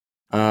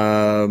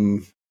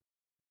 But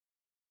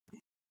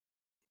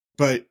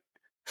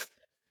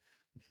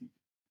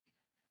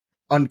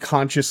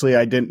unconsciously,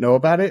 I didn't know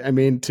about it. I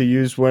mean, to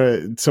use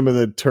some of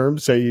the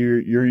terms that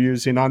you're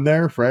using on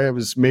there, right? I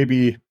was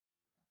maybe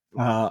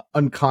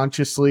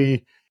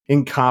unconsciously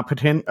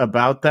incompetent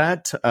about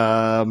that,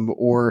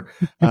 but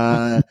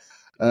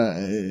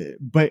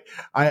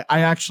I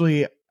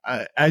actually,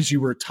 as you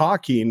were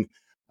talking,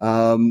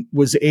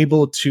 was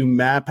able to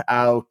map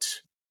out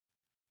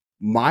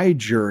my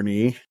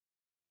journey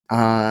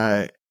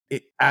as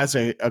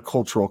a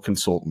cultural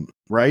consultant,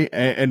 right?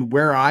 And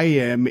where I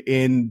am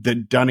in the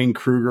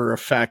Dunning-Kruger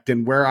effect,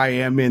 and where I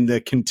am in the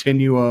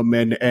continuum,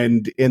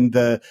 and in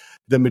the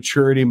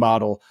maturity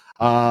model,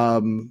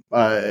 or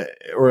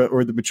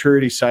the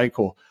maturity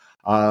cycle.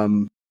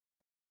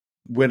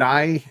 When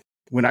I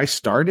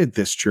started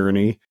this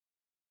journey,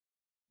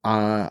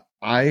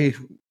 I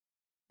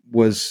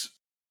was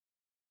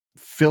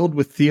filled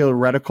with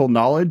theoretical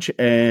knowledge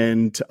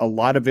and a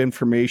lot of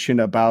information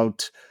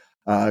about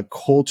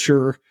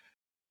culture,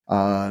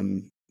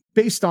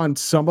 based on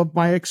some of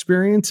my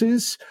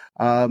experiences,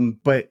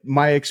 but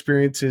my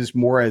experiences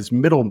more as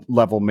middle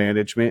level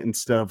management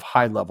instead of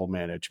high level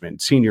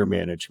management, senior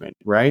management,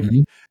 right?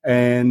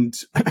 And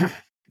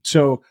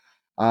so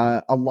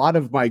a lot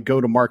of my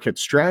go-to-market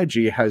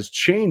strategy has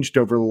changed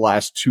over the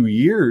last 2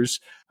 years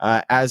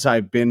as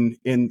I've been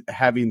in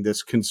having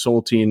this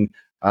consulting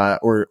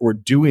or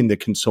doing the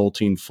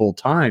consulting full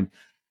time.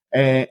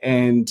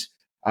 And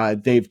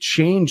they've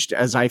changed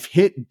as I've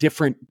hit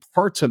different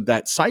parts of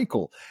that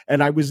cycle.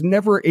 And I was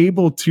never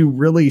able to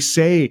really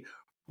say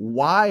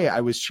why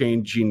I was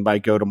changing my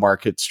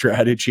go-to-market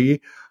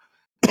strategy.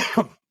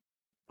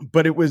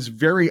 But it was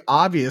very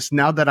obvious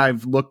now that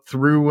I've looked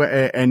through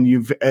and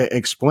you've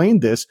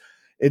explained this.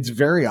 It's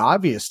very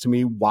obvious to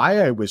me why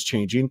I was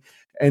changing.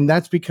 And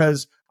that's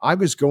because I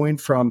was going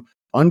from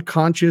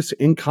unconscious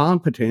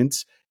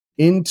incompetence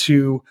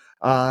into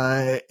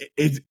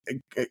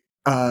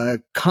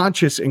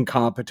conscious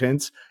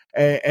incompetence.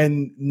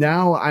 And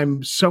now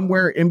I'm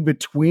somewhere in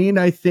between,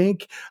 I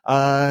think,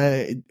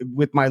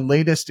 with my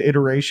latest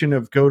iteration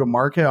of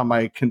go-to-market on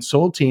my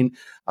consulting,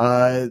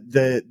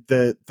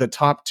 the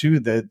top two,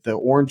 the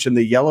orange and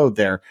the yellow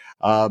there.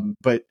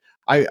 But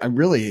I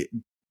really,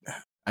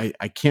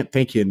 I can't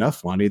thank you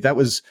enough, Lonnie. That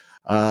was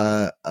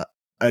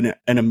an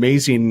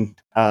amazing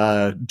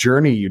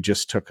journey you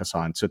just took us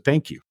on. So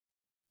thank you.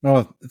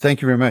 Oh,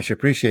 thank you very much. I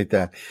appreciate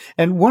that.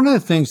 And one of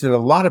the things that a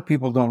lot of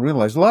people don't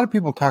realize, a lot of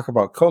people talk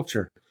about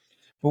culture,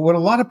 but what a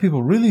lot of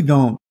people really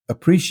don't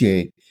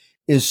appreciate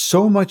is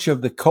so much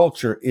of the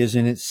culture is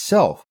in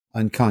itself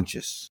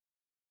unconscious.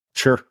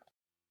 Sure.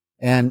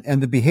 And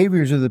the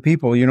behaviors of the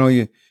people,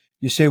 you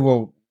say,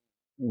 well,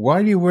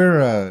 why do you wear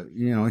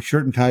a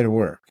shirt and tie to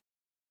work?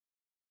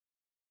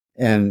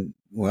 And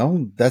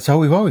well, that's how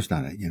we've always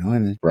done it,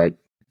 and right.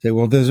 Say,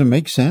 well, does it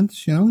make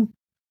sense?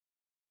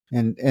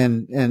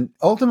 And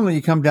ultimately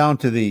you come down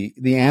to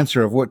the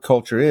answer of what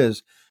culture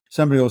is.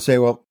 Somebody will say,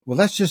 well,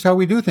 that's just how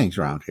we do things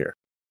around here.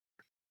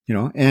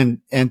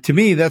 And to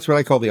me, that's what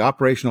I call the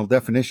operational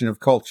definition of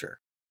culture.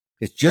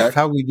 It's just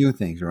how we do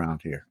things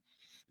around here.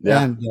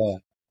 Yeah. And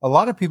a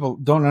lot of people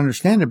don't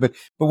understand it, but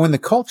when the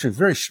culture is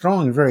very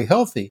strong and very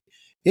healthy,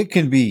 it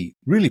can be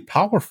really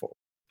powerful,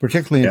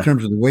 particularly in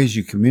terms of the ways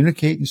you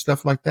communicate and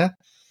stuff like that.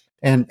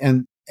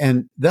 And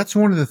that's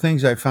one of the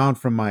things I found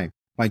from my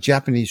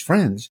Japanese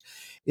friends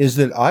is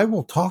that I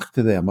will talk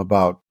to them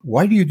about,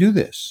 why do you do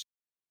this?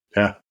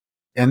 Yeah.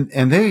 And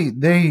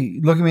they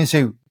look at me and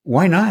say,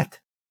 why not?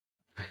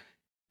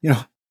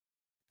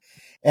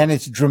 And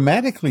it's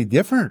dramatically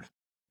different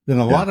than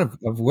a lot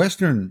of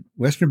Western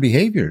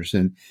behaviors.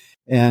 And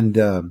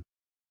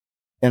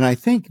I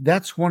think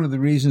that's one of the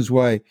reasons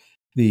why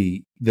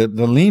the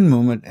lean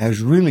movement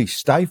has really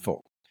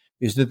stifled,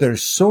 is that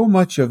there's so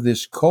much of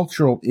this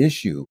cultural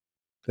issue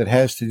that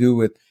has to do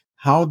with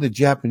how the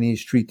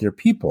Japanese treat their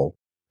people,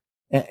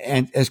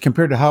 and as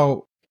compared to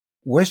how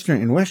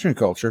in Western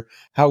culture,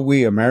 how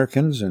we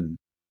Americans and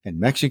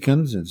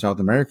Mexicans and South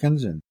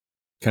Americans and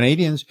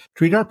Canadians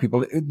treat our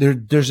people.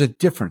 There's a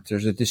difference.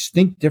 There's a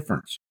distinct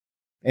difference.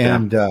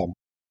 And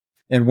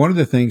one of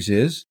the things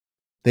is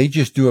they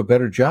just do a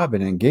better job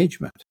in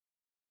engagement.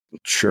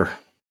 Sure.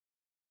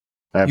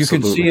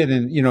 Absolutely. You can see it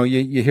in,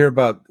 you hear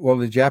about, well,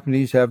 the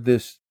Japanese have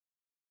this,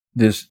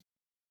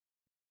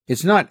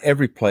 it's not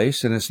every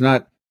place and it's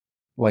not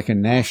like a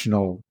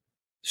national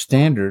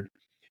standard,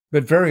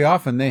 but very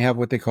often they have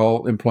what they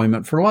call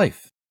employment for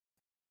life.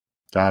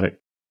 Got it.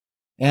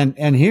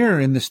 And here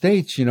in the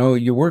States,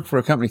 you work for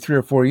a company 3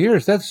 or 4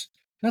 years. That's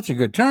a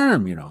good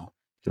term,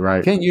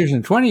 Right. 10 years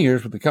and 20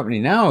 years with the company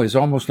now is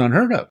almost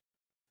unheard of.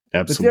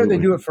 Absolutely. But there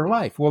they do it for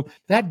life. Well,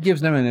 that gives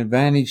them an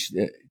advantage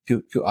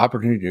to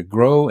opportunity to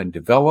grow and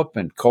develop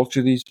and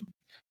culture these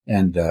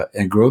and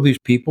grow these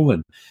people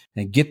and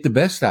get the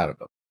best out of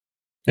them.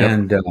 Yep.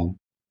 And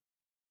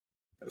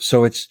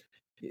so it's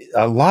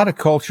a lot of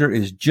culture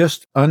is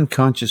just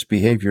unconscious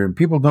behavior, and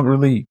people don't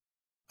really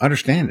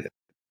understand it.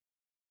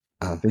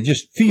 They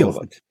just feel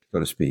it, so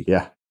to speak.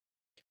 Yeah.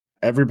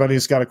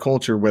 Everybody's got a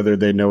culture, whether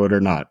they know it or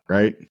not,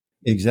 right?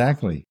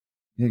 Exactly.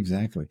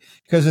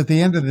 Because at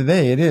the end of the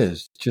day, it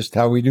is just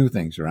how we do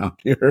things around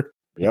here.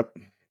 Yep.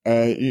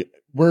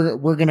 We're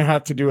going to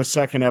have to do a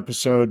second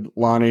episode,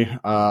 Lonnie.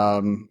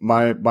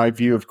 My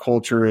view of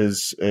culture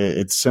is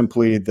it's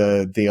simply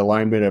the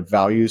alignment of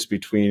values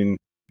between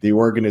the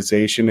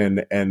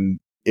organization and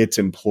its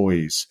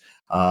employees.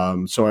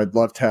 So I'd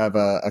love to have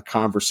a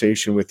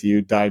conversation with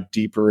you, dive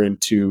deeper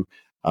into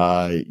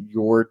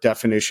your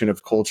definition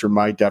of culture,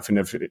 my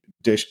definition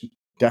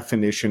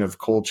of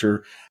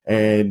culture,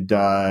 and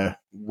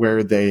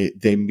where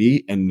they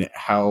meet and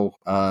how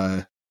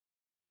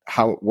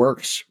it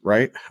works,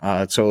 right?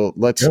 So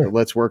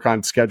let's work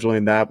on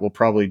scheduling that. We'll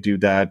probably do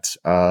that.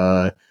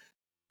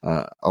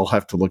 I'll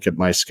have to look at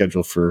my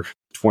schedule for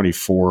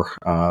 24,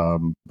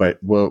 but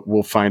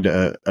we'll find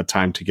a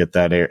time to get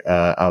that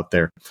out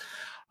there.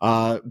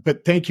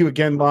 But thank you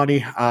again,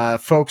 Lonnie.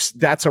 Folks,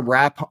 that's a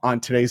wrap on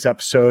today's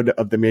episode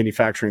of the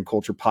Manufacturing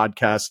Culture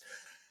Podcast.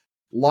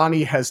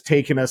 Lonnie has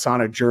taken us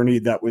on a journey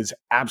that was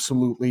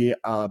absolutely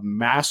a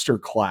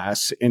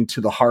masterclass into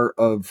the heart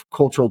of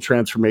cultural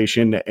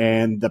transformation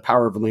and the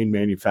power of lean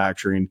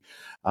manufacturing.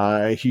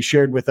 He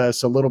shared with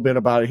us a little bit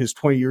about his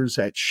 20 years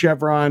at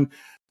Chevron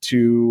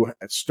to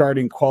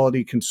starting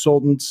quality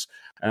consultants.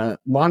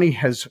 Lonnie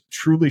has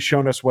truly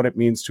shown us what it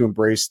means to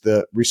embrace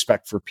the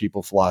respect for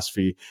people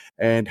philosophy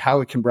and how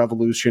it can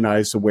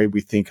revolutionize the way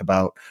we think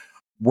about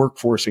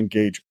workforce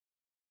engagement.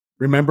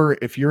 Remember,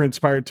 if you're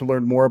inspired to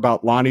learn more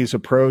about Lonnie's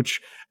approach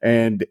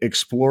and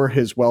explore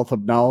his wealth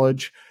of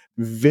knowledge,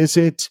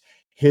 visit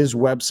his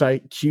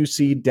website,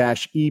 qc-ep.com.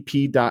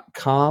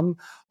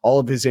 All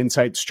of his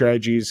insights,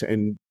 strategies,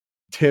 and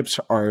tips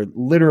are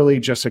literally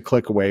just a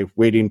click away,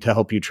 waiting to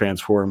help you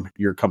transform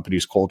your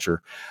company's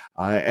culture.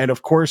 And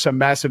of course, a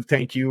massive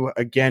thank you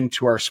again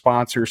to our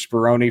sponsor,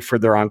 Spironi, for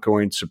their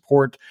ongoing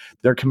support.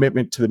 Their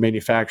commitment to the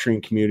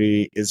manufacturing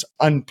community is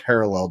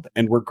unparalleled,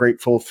 and we're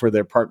grateful for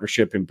their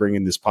partnership in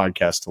bringing this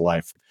podcast to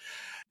life.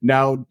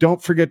 Now,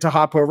 don't forget to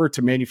hop over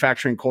to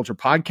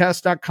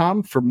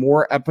manufacturingculturepodcast.com for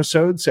more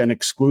episodes and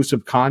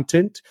exclusive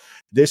content.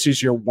 This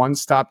is your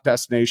one-stop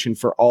destination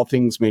for all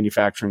things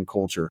manufacturing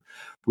culture.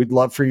 We'd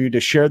love for you to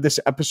share this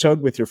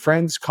episode with your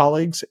friends,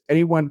 colleagues,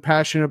 anyone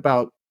passionate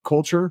about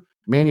culture,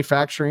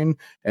 manufacturing,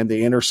 and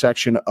the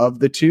intersection of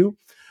the two.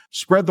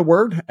 Spread the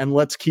word, and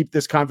let's keep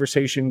this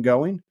conversation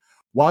going.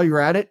 While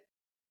you're at it,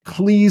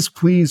 please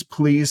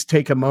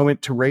take a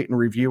moment to rate and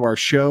review our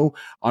show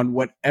on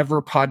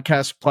whatever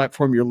podcast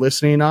platform you're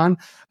listening on.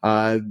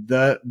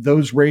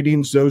 Those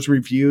ratings, those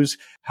reviews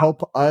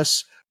help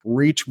us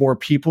reach more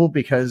people,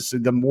 because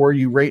the more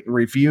you rate and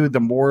review, the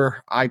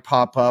more I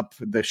pop up,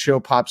 the show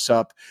pops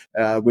up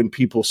when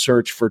people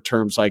search for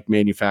terms like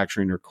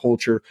manufacturing or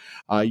culture.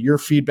 Your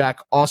feedback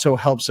also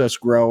helps us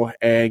grow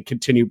and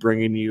continue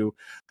bringing you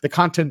the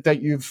content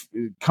that you've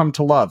come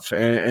to love.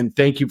 And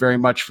thank you very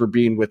much for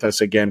being with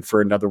us again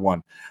for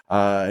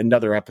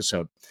another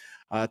episode.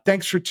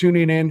 Thanks for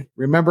tuning in.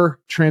 Remember,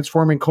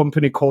 transforming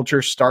company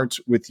culture starts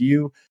with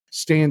you.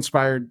 Stay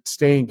inspired,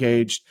 stay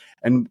engaged,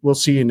 and we'll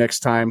see you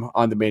next time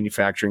on the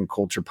Manufacturing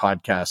Culture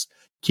Podcast.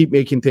 Keep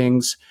making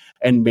things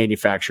and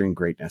manufacturing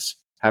greatness.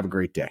 Have a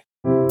great day.